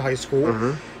senior in high school.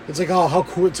 Mm-hmm. It's like, oh, how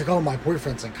cool! It's like, oh, my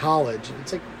boyfriend's in college.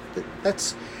 It's like,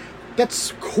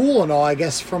 that's cool and all, I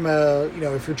guess, from a, you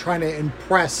know, if you're trying to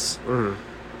impress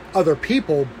other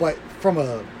people, but from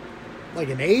an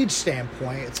age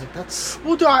standpoint, it's like that's.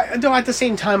 Well, though at the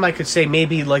same time, I could say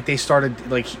maybe like they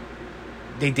started like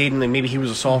they dated. Like, maybe he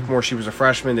was a sophomore, she was a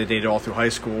freshman. They dated all through high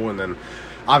school, and then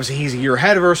obviously he's a year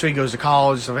ahead of her, so he goes to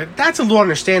college. And stuff like that. That's a little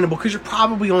understandable because you're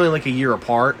probably only like a year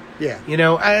apart. Yeah, you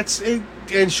know,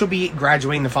 and she'll be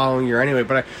graduating the following year anyway.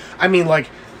 But I mean, like,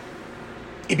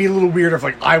 it'd be a little weird if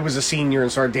like I was a senior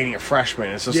and started dating a freshman.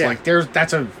 It's just like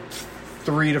that's a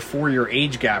 3 to 4 year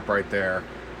age gap right there.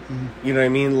 Mm-hmm. You know what I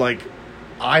mean? Like,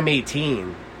 I'm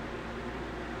 18.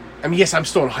 I mean, yes, I'm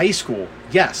still in high school.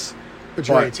 Yes, but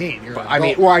you're 18. You're I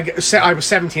mean, or I was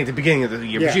 17 at the beginning of the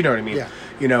year. But you know what I mean? Yeah.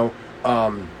 You know,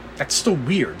 that's still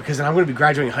weird because then I'm going to be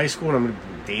graduating high school and I'm going to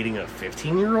be dating a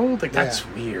 15-year-old. Like, that's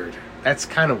weird. That's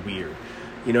kind of weird.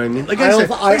 You know what I mean? Like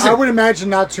I would imagine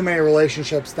not too many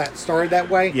relationships that started that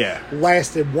way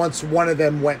lasted once one of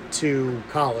them went to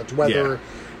college, whether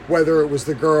it was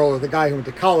the girl or the guy who went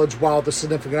to college while the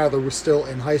significant other was still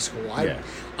in high school.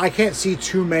 I can't see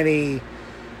too many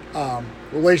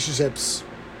relationships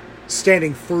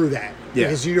standing through that.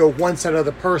 Because, you know, once that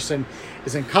other person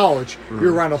is in college,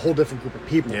 you're around a whole different group of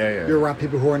people. You're around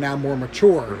people who are now more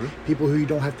mature, people who you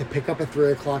don't have to pick up at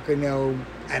 3 o'clock, you know,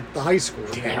 at the high school.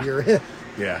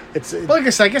 It's like I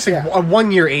said, I guess like a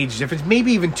 1 year age difference,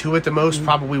 maybe even 2 at the most,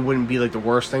 probably wouldn't be like the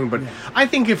worst thing. But I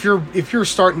think if you're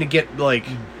starting to get like,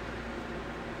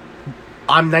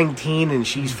 I'm 19 and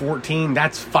she's 14,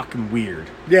 that's fucking weird.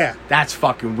 Yeah. That's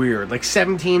fucking weird. Like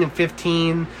 17 and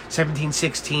 15, 17,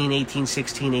 16, 18,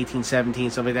 16, 18, 17,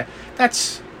 something like that.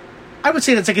 That's, I would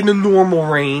say that's like in the normal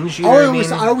range. You know what I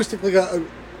mean? I always think like a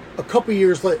couple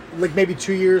years, like maybe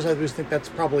 2 years, I always think that's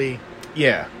probably...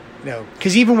 Yeah. No.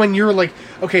 Because even when you're like,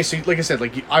 okay, so like I said,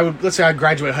 like let's say I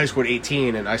graduated high school at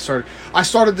 18 and I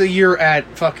started the year at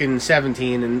fucking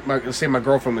 17 and let's say my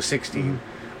girlfriend was 16.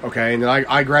 Okay, and then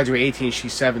I graduate 18,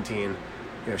 she's 17.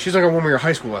 You know, she's like a 1 year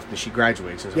high school left and she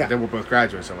graduates. And then we're both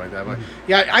graduates, something like that. But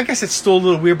I guess it's still a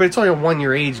little weird, but it's only a 1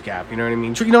 year age gap. You know what I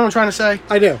mean? You know what I'm trying to say?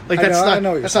 I do. Like I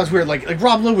know that sounds weird. Like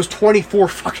Rob Lowe was 24,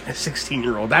 fucking a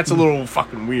 16-year-old. That's a little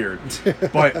fucking weird.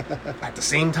 But at the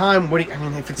same time,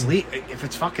 if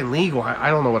it's fucking legal,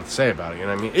 I don't know what to say about it. You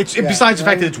know what I mean? It's besides the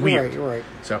fact that it's weird. Right.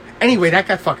 So anyway, that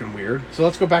got fucking weird. So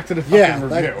let's go back to the fucking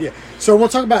review. So we'll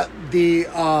talk about the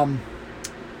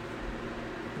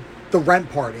rent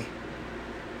party.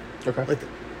 Okay. Like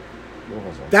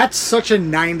that's such a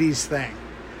 90s thing.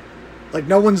 Like,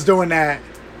 no one's doing that.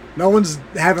 No one's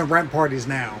having rent parties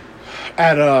now.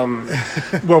 At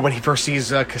well, when he first sees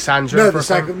Cassandra. No, the first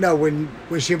time? second. No, when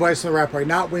she invites him to the rent party,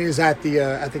 not when he's at the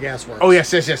gasworks. Oh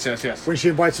yes. When she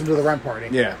invites him to the rent party.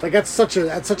 Yeah. Like that's such a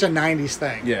 '90s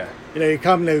thing. Yeah. You know, you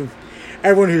come to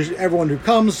everyone who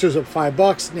comes shows up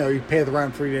 $5. You know, you pay the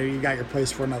rent for you got your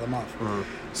place for another month. Mm-hmm.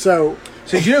 So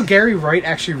did you know Gary Wright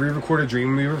actually re-recorded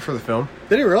Dreamweaver for the film?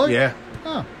 did he really? Yeah.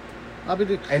 Oh, I'll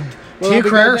be. And Well, Tia I'll be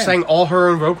Carrere goddamn. sang all her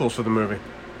own vocals for the movie.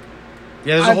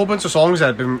 Yeah, there's a whole bunch of songs that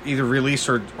have been either released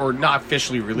or not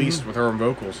officially released with her own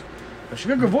vocals. But she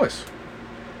got a good voice.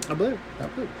 I believe.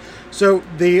 So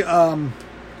the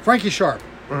Frankie Sharp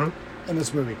Mm-hmm. in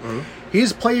this movie,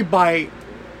 he's played by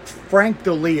Frank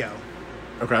DeLeo.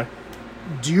 Okay.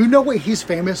 Do you know what he's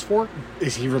famous for?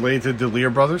 Is he related to the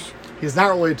Lear brothers? He's not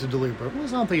related to DeLeo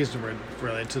brothers. I don't think he's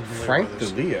related to the DeLeo Frank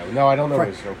brothers. DeLeo. No, I don't know what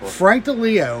he's known for. Frank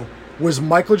DeLeo was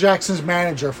Michael Jackson's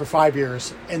manager for 5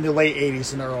 years in the late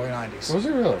 80s and the early 90s. Was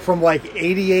he really? From like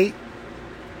 88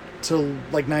 to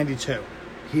like 92.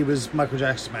 He was Michael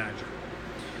Jackson's manager.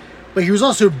 But he was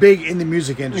also big in the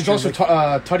music industry. He's also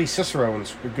Tuddy Cicero in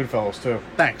Goodfellas, too.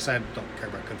 Thanks, I don't care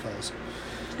about Goodfellas.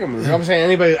 It's a good movie. I'm saying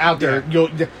anybody out there,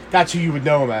 that's who you would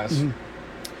know him as.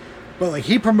 But like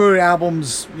he promoted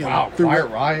albums, you know, Wow, through Quiet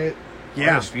Riot,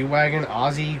 Yeah. Speedwagon,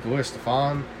 Ozzy, Gloria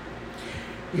Stefan.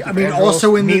 I mean,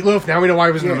 also in the Meatloaf. Now we know why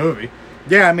he was in the Yeah. movie.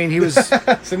 yeah, I mean he was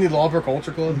Cindy Lauper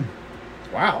Culture Club.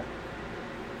 Wow.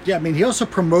 yeah, I mean he also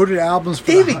promoted albums for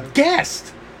David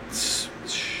Guest.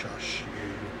 Shush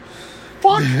you.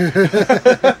 Fuck.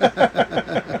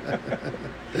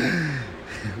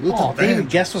 Luther David Vandross.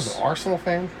 Guest was an Arsenal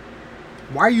fan.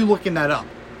 Why are you looking that up?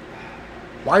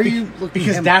 Why are you looking?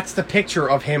 Because him- that's the picture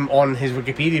of him on his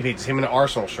Wikipedia page. It's him in an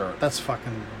Arsenal shirt. that's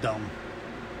fucking dumb.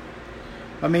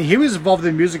 I mean, he was involved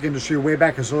in the music industry way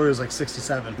back as early as like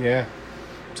 '67. Yeah.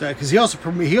 So, because he also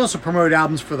promoted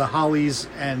albums for the Hollies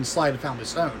and Sly and the Family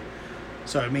Stone.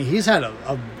 So I mean, he's had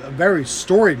a very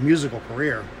storied musical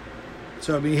career.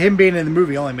 So I mean, him being in the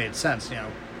movie only made sense, you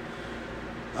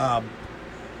know.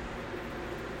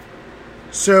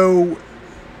 So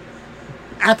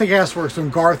at the gasworks, when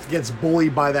Garth gets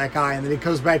bullied by that guy, and then he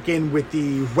comes back in with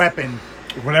the weapon,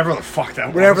 Whatever the fuck that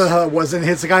was. whatever the hell it was, and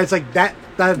hits the guy. It's like that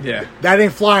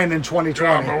ain't flying in 2020.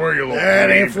 Yeah, but where you look, that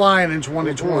man. ain't flying in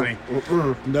 2020.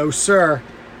 No sir,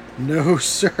 no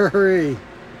sirree.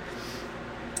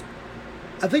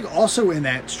 I think also in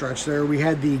that stretch there we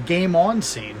had the Game On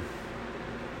scene.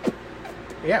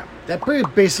 Yeah. That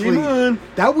basically Game On.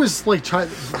 that was like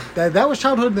that was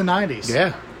childhood in the 90s.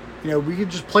 Yeah. You know, we could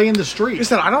just play in the street.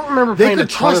 Listen, I don't remember playing a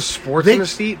ton of sports in the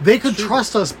street. They could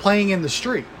trust us playing in the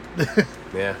street.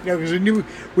 Yeah. You know, because we knew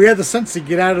we had the sense to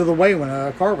get out of the way when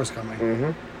a car was coming.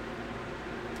 Mm-hmm.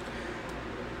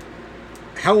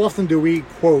 How often do we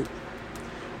quote?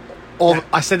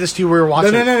 I said this to you. We were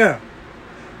watching. No.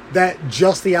 That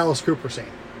just the Alice Cooper scene.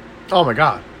 Oh my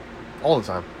god, all the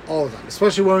time. All the time.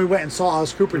 Especially when we went and saw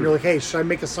Alice Cooper and you're like, hey, should I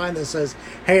make a sign that says,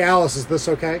 hey, Alice, is this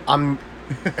okay?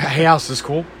 Hey, Alice, this is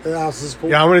cool. Alice is cool.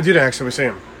 Yeah, I'm gonna do that next time we see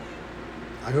him.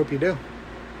 I hope you do.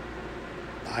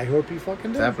 I hope you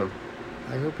fucking do. It's happening.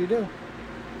 I hope you do.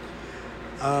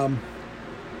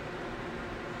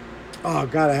 Oh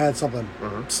god, I had something.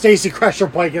 Stacy crashed her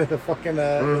bike into the fucking in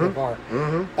the car.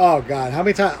 Oh god, how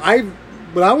many times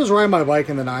when I was riding my bike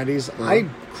in the '90s, I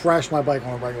crashed my bike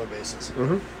on a regular basis.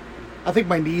 I think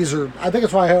my knees are. I think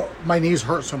that's why my knees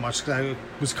hurt so much because I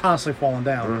was constantly falling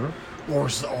down, or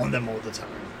was on them all the time.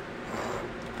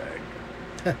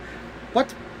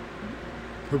 What?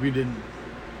 Hope you didn't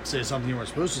say something you weren't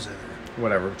supposed to say there.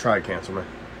 Whatever. Try to cancel me.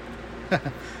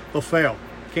 They'll fail.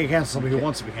 Can't cancel somebody who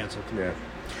wants to be canceled. Yeah.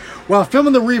 While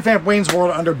filming the revamped Wayne's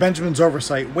World under Benjamin's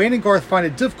oversight, Wayne and Garth find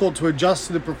it difficult to adjust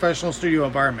to the professional studio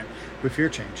environment with fear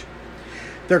change.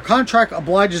 Their contract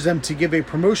obliges them to give a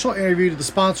promotional interview to the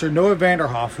sponsor Noah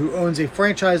Vanderhoff, who owns a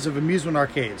franchise of amusement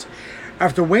arcades.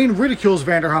 After Wayne ridicules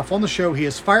Vanderhoff on the show, he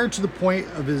is fired to the point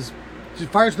of his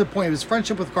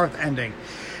friendship with Garth ending.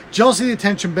 Jealousy of the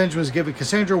attention Benjamin is giving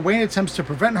Cassandra, Wayne attempts to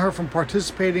prevent her from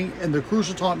participating in the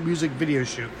Crucial Taunt music video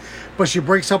shoot, but she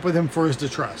breaks up with him for his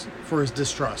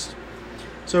distrust.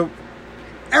 So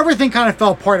everything kind of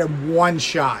fell apart in one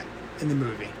shot in the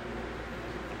movie.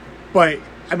 But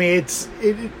I mean,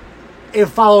 it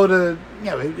followed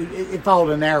it followed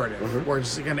a narrative where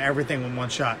it's kind of everything in one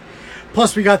shot.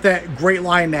 Plus, we got that great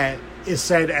line that is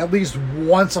said at least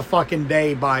once a fucking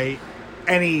day by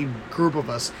any group of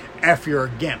us: "F, you're a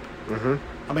gimp."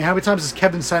 I mean, how many times is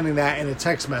Kevin sending that in a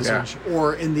text message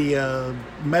or in the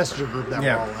messenger group that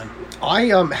we're all in?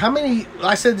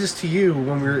 I said this to you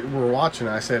when we were watching.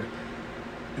 I said,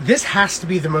 this has to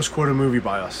be the most quoted movie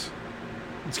by us.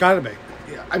 It's got to be.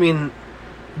 I mean,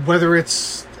 whether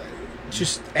it's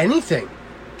just anything.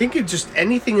 Think of just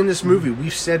anything in this movie.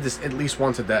 We've said this at least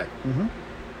once a day. Mm-hmm.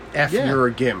 F, Yeah. you're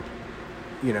a gimp.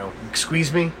 You know,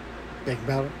 squeeze me. Think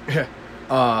about it.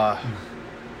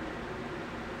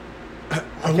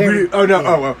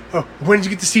 When did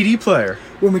you get the CD player?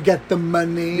 When we get the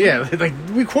money. Yeah, like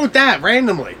we quote that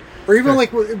randomly. Or even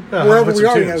like wherever what's we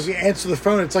are, some you know, tunes? if you answer the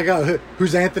phone, it's like, oh,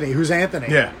 who's Anthony? Who's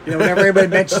Anthony? Yeah. You know, whenever anybody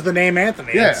mentions the name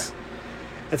Anthony, Yeah.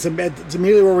 it's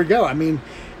immediately where we go. I mean,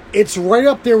 it's right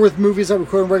up there with movies that we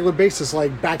quote on a regular basis,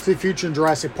 like Back to the Future and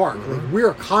Jurassic Park. Mm-hmm. Like, we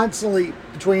are constantly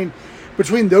between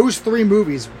those three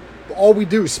movies. All we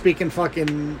do is speak in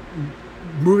fucking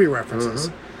movie references.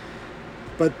 Mm-hmm.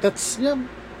 But that's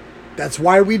that's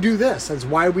why we do this. That's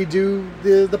why we do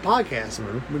the podcast.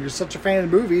 Mm-hmm. When you're such a fan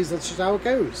of movies, that's just how it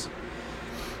goes.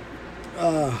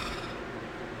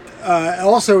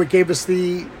 Also, it gave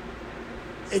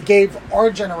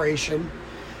our generation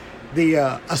the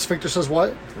a sphincter says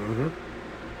what? Mm-hmm.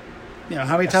 You know,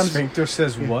 how many times? Sphincter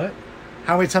says what?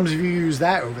 How many times have you used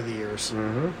that over the years?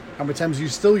 Mm-hmm. How many times are you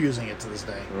still using it to this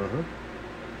day? Mm-hmm.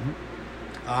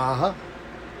 Uh-huh.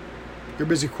 You're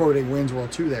busy quoting Wayne's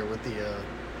World 2 there with the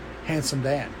Handsome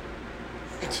Dan.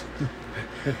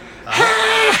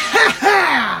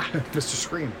 Mr.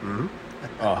 Scream. Mm-hmm.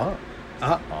 Uh-huh.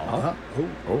 Uh-huh. Oh.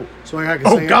 Oh. So I can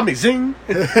Oh, say got me, zing!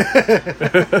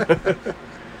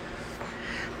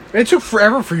 It took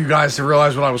forever for you guys to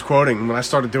realize what I was quoting when I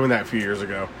started doing that a few years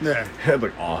ago. Yeah.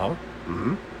 Like, uh-huh.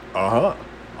 Mm-hmm. Uh-huh.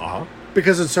 Uh-huh.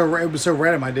 Because it was so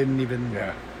random, I didn't even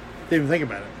Yeah. think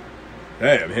about it.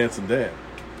 Hey, I'm Handsome Dan.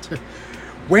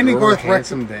 Wayne and Remember Garth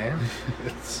Handsome Dan?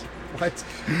 What?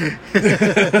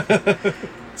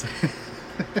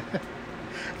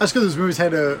 That's because those movies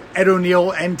had Ed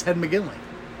O'Neill and Ted McGinley.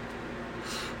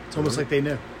 It's almost like they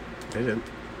knew. They didn't.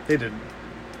 They didn't.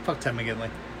 Fuck Ted McGinley.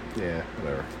 Yeah,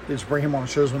 whatever. They just bring him on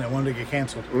shows when they wanted to get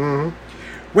canceled. Mm-hmm.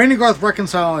 Wayne and Garth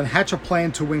reconcile and hatch a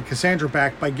plan to win Cassandra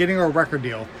back by getting her a record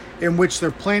deal, in which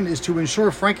their plan is to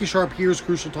ensure Frankie Sharp hears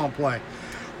Crucial Tom play.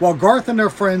 While Garth and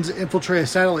their friends infiltrate a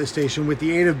satellite station with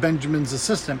the aid of Benjamin's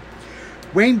assistant,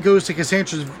 Wayne goes to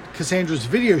Cassandra's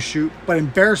video shoot, but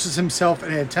embarrasses himself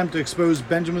in an attempt to expose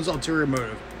Benjamin's ulterior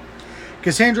motive.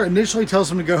 Cassandra initially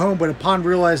tells him to go home, but upon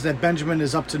realizing that Benjamin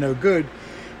is up to no good,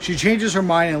 she changes her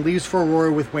mind and leaves for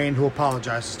Aurora with Wayne, who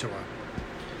apologizes to her.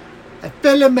 I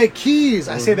fell on my keys.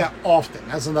 I say that often.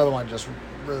 That's another one I just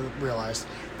realized.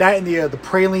 That and the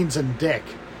pralines and dick,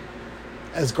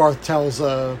 as Garth tells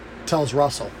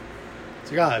Russell.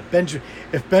 So God,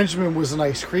 if Benjamin was an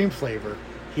ice cream flavor,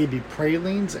 he'd be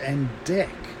pralines and dick.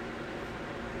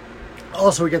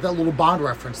 Also, we get that little Bond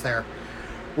reference there,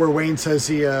 where Wayne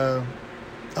says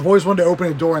I've always wanted to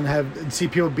open a door and see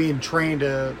people being trained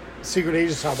secret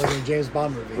agent style like in a James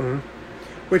Bond movie. Mm-hmm.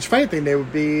 Which, funny thing, they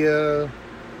would be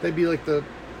they'd be like the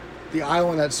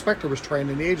island that Spectre was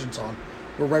training the agents on,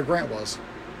 where Red Grant was.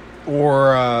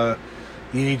 Or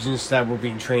the agents that were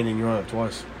being trained in You Only Live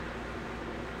Twice.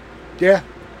 Yeah.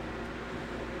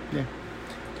 Yeah.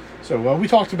 So we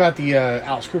talked about the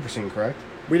Alice Cooper scene, correct?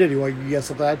 We did. You get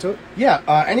something to add to it? Yeah.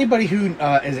 Anybody who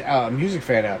is a music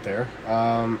fan out there,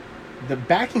 the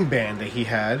backing band that he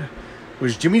had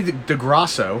was Jimmy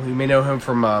DeGrasso. You may know him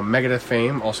from Megadeth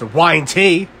fame. Also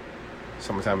Y&T,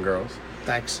 Summertime Girls.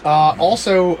 Thanks.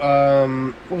 Also,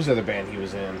 what was the other band he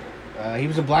was in? He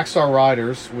was in Black Star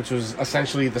Riders, which was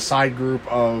essentially the side group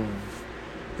of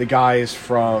the guys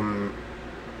from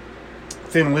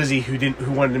Thin Lizzy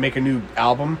who wanted to make a new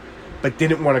album, but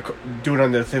didn't want to do it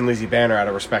under the Thin Lizzy banner out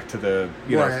of respect to the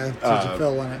to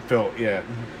Phil in it. Phil, yeah.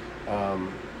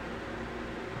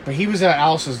 But he was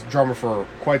Alice's drummer for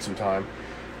quite some time.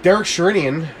 Derek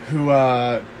Sherinian, who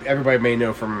everybody may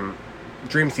know from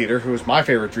Dream Theater, who was my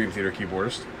favorite Dream Theater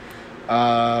keyboardist.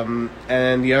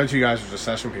 And the other two guys were just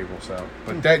session people. So,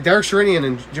 but Derek Sherinian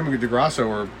and Jimmy DeGrasso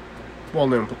were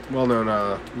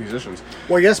well-known musicians.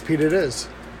 Well, yes, Pete, it is.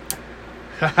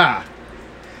 Haha.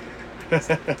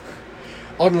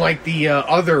 Unlike the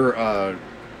other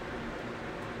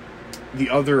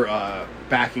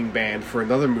backing band for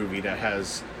another movie that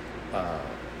has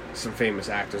some famous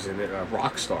actors in it,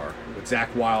 Rockstar, with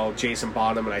Zach Wilde, Jason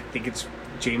Bonham, and I think it's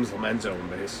James Lomenzo on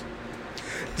bass.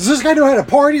 Does this guy know how to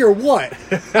party or what?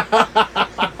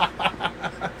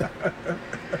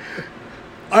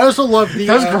 I also love the...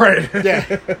 That's great.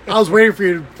 Yeah. I was waiting for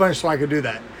you to finish so I could do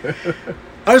that.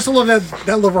 I also love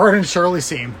that Laverne and Shirley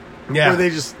scene. Yeah. Where they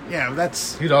just... Yeah,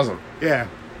 that's... Who doesn't? Yeah.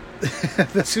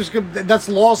 That's just good. That's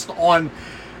lost on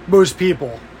most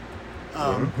people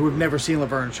who have never seen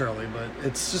Laverne and Shirley, but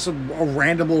it's just a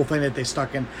random little thing that they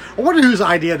stuck in. I wonder whose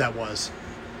idea that was.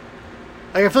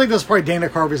 Like, I feel like that's probably Dana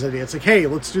Carvey's idea. It's like, hey,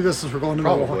 let's do this since we're going to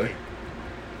Milwaukee.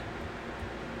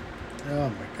 Oh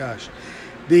my gosh,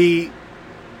 the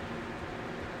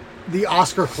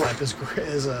Oscar clip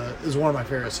is one of my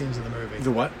favorite scenes in the movie.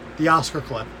 The what? The Oscar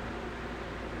clip.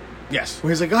 Yes.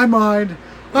 Where he's like, I mind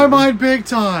big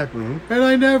time, and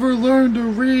I never learned to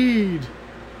read.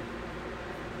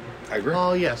 I agree.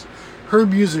 Oh yes, her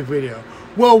music video.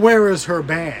 Well, where is her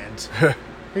band?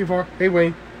 Hey, Var. Hey,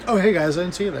 Wayne. Oh, hey guys, I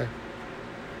didn't see you there.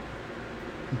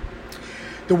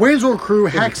 The Wayne's World crew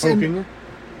hacks Was he poking in. you?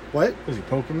 What? Was he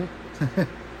poking you?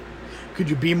 Could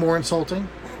you be more insulting?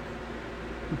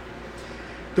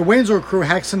 The Wayne's World crew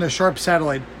hacks into Sharp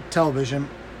satellite television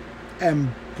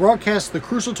and broadcasts the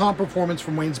Crucial Time performance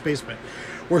from Wayne's basement,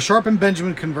 where Sharp and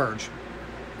Benjamin converge.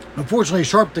 Unfortunately,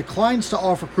 Sharp declines to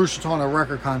offer Crucial Time a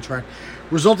record contract,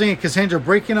 resulting in Cassandra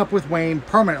breaking up with Wayne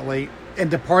permanently and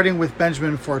departing with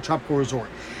Benjamin for a tropical resort.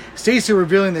 Stacy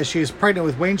revealing that she is pregnant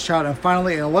with Wayne's child, and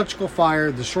finally an electrical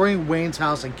fire destroying Wayne's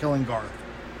house and killing Garth.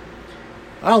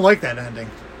 I don't like that ending.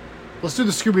 Let's do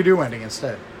the Scooby-Doo ending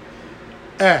instead.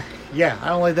 Yeah, I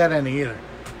don't like that ending either.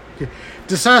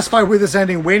 Dissatisfied with this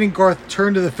ending, Wayne and Garth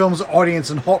turn to the film's audience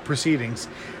and halt proceedings.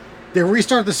 They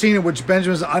restart the scene in which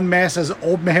Benjamin is unmasked as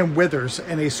Old Man Withers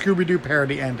in a Scooby-Doo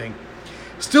parody ending.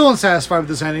 Still unsatisfied with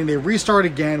this ending, they restart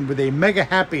again with a mega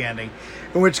happy ending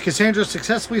in which Cassandra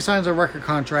successfully signs a record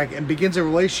contract and begins a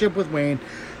relationship with Wayne,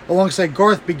 alongside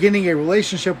Garth beginning a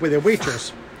relationship with a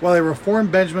waitress, while a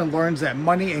reformed Benjamin learns that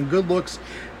money and good looks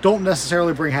don't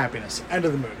necessarily bring happiness. End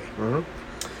of the movie. Mm-hmm.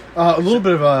 A little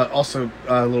bit of also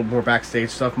a little more backstage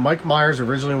stuff. Mike Myers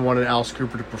originally wanted Alice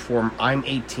Cooper to perform "I'm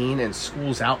 18" and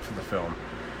 "School's Out" for the film,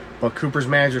 but Cooper's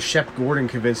manager Shep Gordon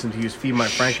convinced him to use "Feed My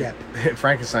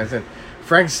Frankenstein."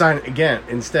 Frankenstein again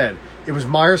instead. It was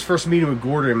Myers' first meeting with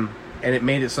Gordon, and it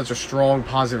made it such a strong,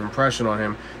 positive impression on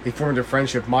him. They formed a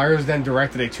friendship. Myers then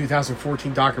directed a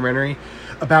 2014 documentary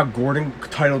about Gordon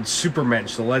titled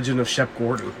 "Supermensch: The Legend of Shep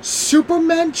Gordon."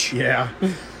 Supermensch? Yeah.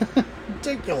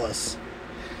 Ridiculous.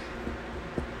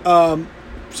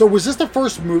 So was this the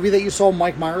first movie that you saw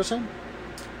Mike Myers in?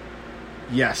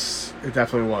 Yes, it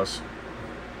definitely was.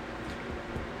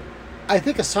 I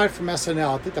think aside from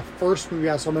SNL, I think the first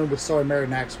movie I saw him in was Sorry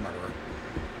Mary Axe Murderer,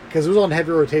 because it was on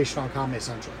heavy rotation on Comedy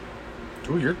Central.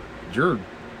 Ooh, you're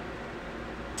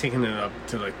taking it up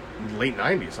to like late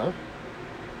 90s, huh?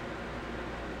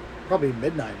 Probably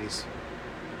mid 90s.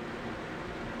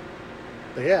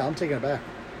 But yeah, I'm taking it back.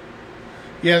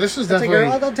 Yeah, this is I'll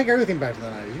definitely... take everything back to the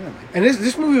 90s, you know me. And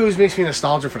this movie always makes me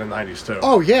nostalgic for the 90s, too.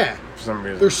 Oh, yeah. For some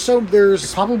reason.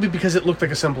 There's... Probably because it looked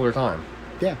like a simpler time.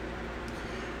 Yeah.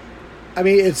 I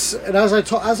mean, and as I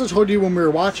told you when we were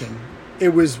watching, it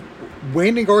was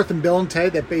Wayne and Garth and Bill and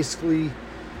Ted that basically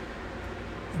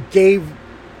gave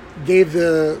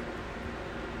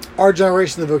our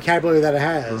generation the vocabulary that it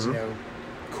has. Mm-hmm. You know,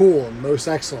 cool and most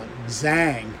excellent,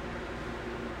 zang.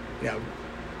 You know,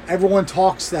 everyone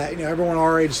talks that. You know, everyone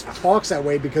our age talks that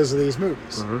way because of these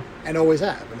movies, Mm-hmm. and always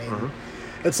have. I mean,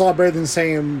 it's a lot better than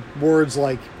saying words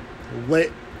like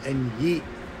lit and yeet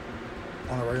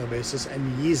on a regular basis,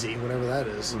 and Yeezy, whatever that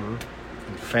is. Mm-hmm.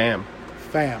 And fam.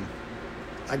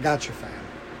 I got you, fam.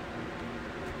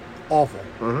 Awful.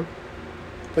 Mm-hmm.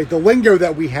 Like, the lingo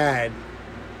that we had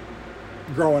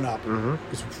growing up Mm-hmm.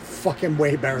 was fucking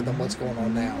way better than what's going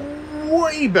on now.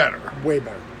 Way better. Way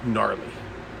better. Gnarly.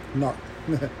 No.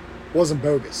 Wasn't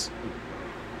bogus.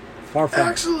 Far from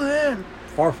Excellent. it.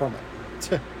 Far from it.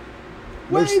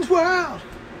 Wayne's World.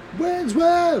 Wayne's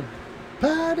World.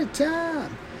 Party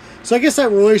time. So I guess that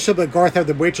relationship that Garth had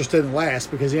with the waitress didn't last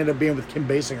because he ended up being with Kim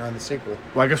Basinger in the sequel.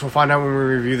 Well, I guess we'll find out when we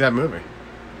review that movie.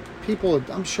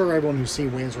 I'm sure everyone who's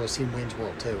seen Wayne's World has seen Wayne's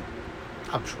World too.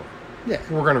 I'm sure. Yeah.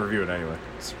 We're going to review it anyway.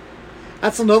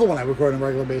 That's another one I record on a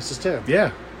regular basis too.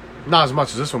 Yeah. Not as much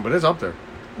as this one, but it's up there.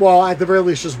 Well, at the very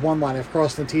least, just one line. I've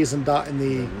crossed the T's and dot in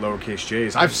the Lowercase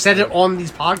J's. I've said it on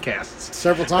these podcasts.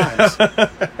 several times.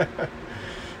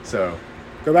 So.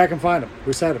 Go back and find them.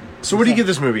 We said them. So what do you give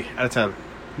this movie out of 10?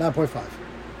 9.5.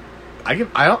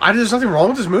 There's nothing wrong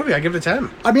with this movie. I give it a 10.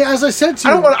 I mean, as I said to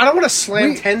you, I don't want to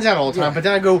slam 10s out all the time, yeah. but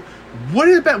then I go, what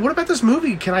about this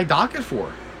movie can I dock it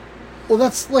for? well,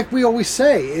 that's like we always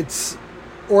say. It's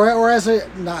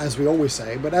not as we always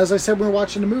say, but as I said when we were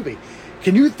watching the movie.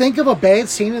 Can you think of a bad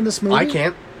scene in this movie? I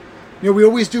can't. You know, we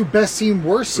always do best scene,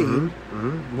 worst scene.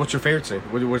 Mm-hmm. What's your favorite scene?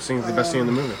 What scene is the best scene in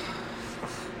the movie?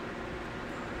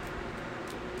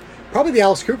 Probably the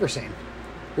Alice Cooper scene.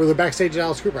 Where they're backstage at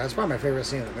Alice Cooper. That's probably my favorite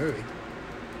scene in the movie.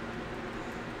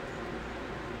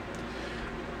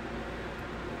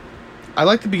 I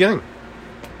like the beginning.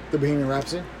 The Bohemian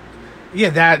Rhapsody? Yeah,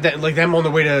 that like them on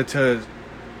the way to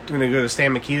when they go to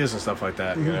Stan Mikita's and stuff like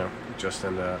that. You know, just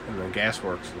in the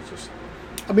gasworks. It's just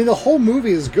I mean, the whole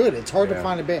movie is good. It's hard to Yeah,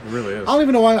 find a bad. it really is. I don't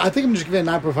even know why. I think I'm just giving it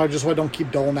a 9.5 just so I don't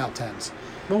keep doling out 10s.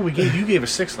 Well, you gave a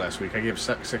 6 last week. I gave a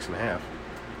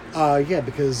 6.5. Yeah,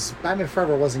 because Batman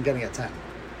Forever wasn't getting a 10.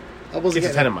 I It wasn't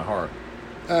gets a getting 10 in my heart.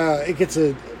 It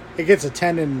gets a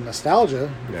 10 in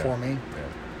nostalgia Yeah. for me. Yeah.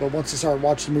 But once you start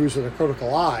watching movies with a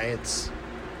critical eye, it's.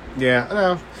 Yeah, I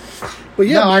know. But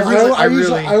yeah, No,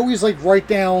 I always like write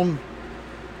down,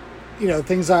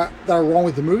 things that are wrong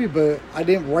with the movie. But I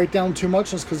didn't write down too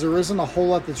much just because there isn't a whole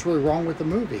lot that's really wrong with the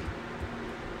movie.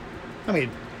 I mean,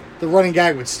 the running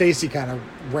gag with Stacy kind of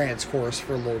ran its course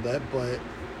for a little bit, but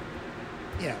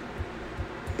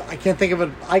I can't think of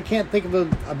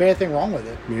a bad thing wrong with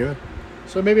it. Yeah.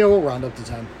 So maybe I will round up to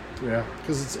 10 Yeah.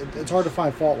 because it's hard to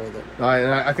find fault with it.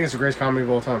 I think it's the greatest comedy of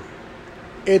all time.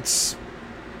 It's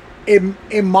in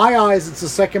my eyes, it's the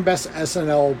second best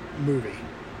SNL movie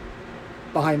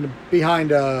behind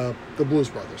the Blues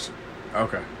Brothers.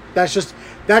 Okay. That's just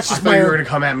I thought my. you were going to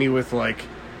come at me with, like,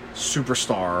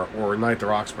 Superstar or Night at the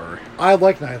Roxbury. I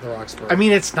like Night at the Roxbury. I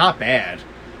mean, it's not bad,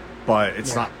 but it's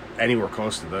Yeah. not anywhere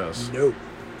close to this. Nope,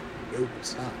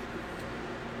 it's not.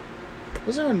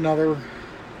 Was there another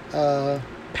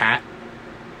Pat.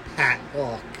 Pat?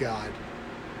 Oh God,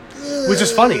 Which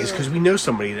is funny, is because we know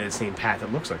somebody that's named Pat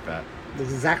that looks like that.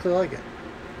 Looks exactly like it.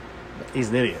 He's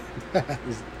an idiot.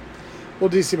 Well,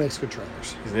 DC makes good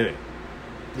trailers. He's an idiot.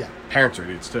 Yeah, Parents are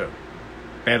idiots, too.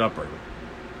 Bad upbringing.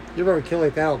 you ever kid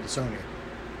like that on Sonya?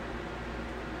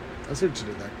 I see what you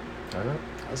did there. I know.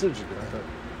 I see what you did there.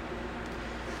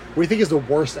 What do you think is the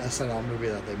worst SNL movie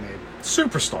that they made?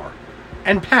 Superstar.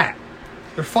 And Pat.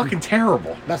 They're fucking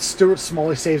terrible. Not Stuart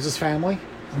Smalley Saves His Family?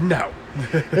 No.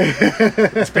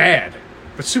 It's bad.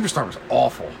 But Superstar was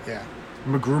awful. Yeah.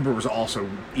 MacGruber was also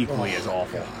equally as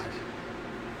awful. God.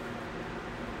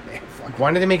 Man, fuck.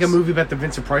 Why did they make a movie about the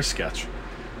Vincent Price sketch?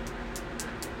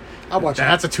 I'll watch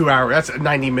that. That's a 2-hour, that's a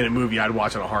 90-minute movie I'd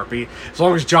watch in a heartbeat. As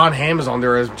long as John Hamm is on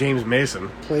there as James Mason.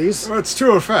 Please. It's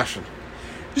too old-fashioned.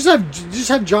 Just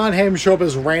have John Hamm show up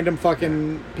as random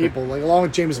fucking people, like along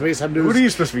with James Mason. What are you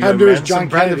supposed to be, have young him do his man? John Some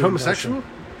branded Kennedy homosexual?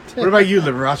 impression. What about you,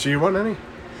 Liberace? You want any?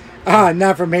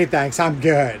 Not for me, thanks. I'm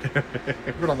good.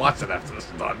 We're gonna watch it after this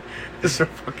is done. It's so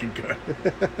fucking good.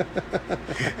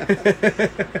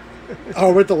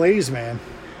 Oh, with the ladies, man.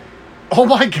 Oh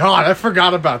my god, I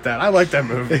forgot about that. I like that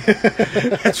movie.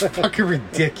 That's fucking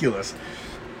ridiculous.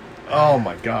 Oh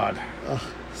my god.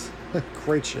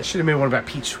 Great shit. Should have made one about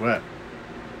Pete Sweat.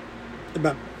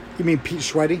 You mean Pete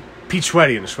Sweaty? Pete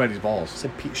Sweaty and the Sweaty's balls. I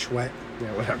said Pete Sweat.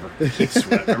 Yeah, whatever. Keith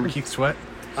Sweat. Remember Keith Sweat?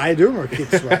 I do remember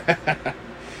Keith Sweat.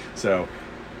 So,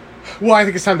 well, I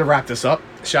think it's time to wrap this up,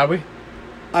 shall we?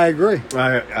 I agree.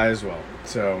 I as well.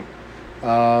 So,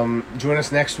 join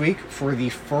us next week for the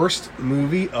first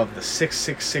movie of the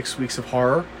 666 Weeks of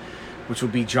Horror, which will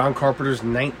be John Carpenter's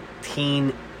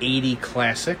 1980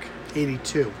 classic.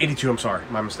 82. 82, I'm sorry.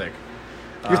 My mistake.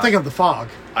 You're thinking of The Fog.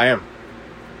 I am.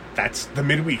 That's the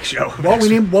midweek show. Well, we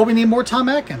need more Tom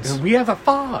Atkins. We have a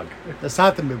fog. That's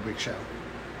not the midweek show.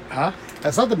 Huh?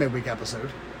 That's not the midweek episode.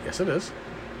 Yes, it is.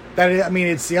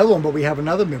 It's the other one, but we have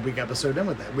another midweek episode in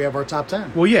with it. We have our top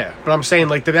 10. Well, yeah, but I'm saying,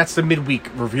 like, that's the midweek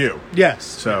review. Yes.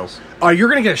 So, you're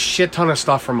going to get a shit ton of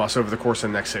stuff from us over the course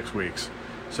of the next 6 weeks.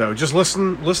 So, just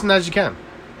listen as you can.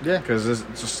 Yeah. Because it's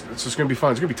just going to be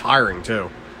fun. It's going to be tiring, too.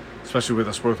 Especially with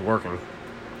us both working.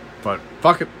 But,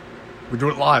 fuck it. We're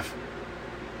doing it live.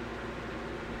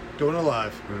 Doing it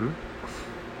live. Mm-hmm.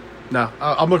 No,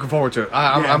 I'm looking forward to it.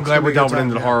 I'm glad we're delving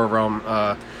into the horror realm.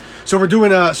 So we're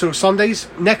doing so Sundays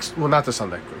not this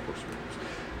Sunday.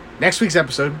 Next week's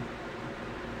episode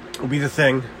will be The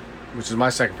Thing, which is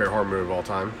my second favorite horror movie of all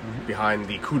time. Mm-hmm. Behind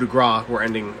the coup de grace we're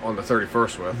ending on the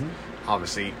 31st with. Mm-hmm.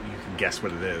 Obviously, you can guess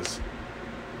what it is.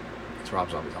 It's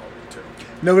Rob Zombie's Halloween 2.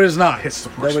 No, it is not. It's the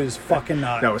worst. No, it is fucking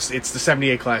not. No, it's the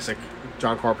 78 classic,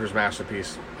 John Carpenter's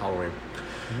masterpiece, Halloween.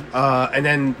 Mm-hmm. And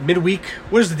then midweek,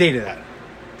 what is the date of that?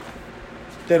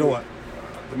 Date of what?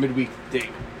 The midweek date.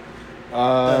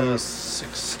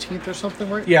 16th or something,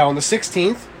 right? Yeah, on the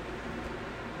 16th.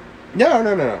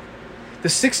 No. The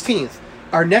 16th.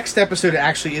 Our next episode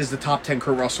actually is the top 10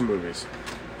 Kurt Russell movies.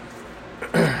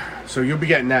 So you'll be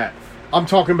getting that. I'm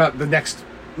talking about the next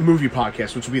movie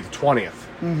podcast, which will be the 20th.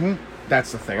 Mm-hmm.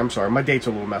 That's the thing. I'm sorry. My dates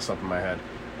are a little messed up in my head.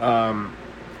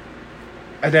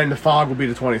 And then The Fog will be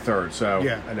the 23rd. So,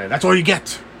 yeah. And then that's all you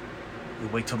get. You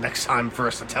wait till next time for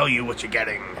us to tell you what you're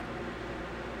getting.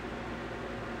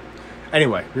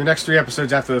 Anyway, your next 3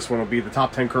 episodes after this one will be the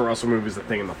top 10 Kurt Russell movies, The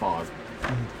Thing, and The Fog.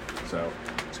 Mm-hmm. So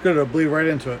it's good to bleed right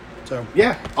into it. So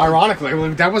yeah, ironically,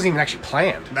 that wasn't even actually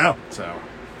planned. No. So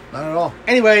not at all.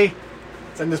 Anyway,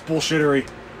 let's end this bullshittery.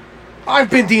 I've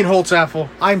been Dean Holtzapfel.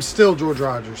 I'm still George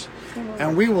Rogers.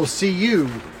 And we will see you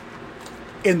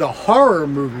in the horror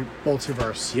movie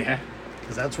multiverse. Yeah.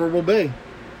 Because that's where we'll be.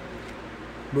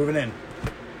 Moving in.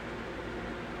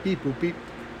 Beep, boop, beep.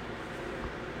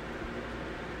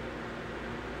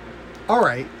 All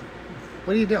right.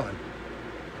 What are you doing?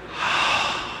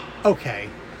 Okay.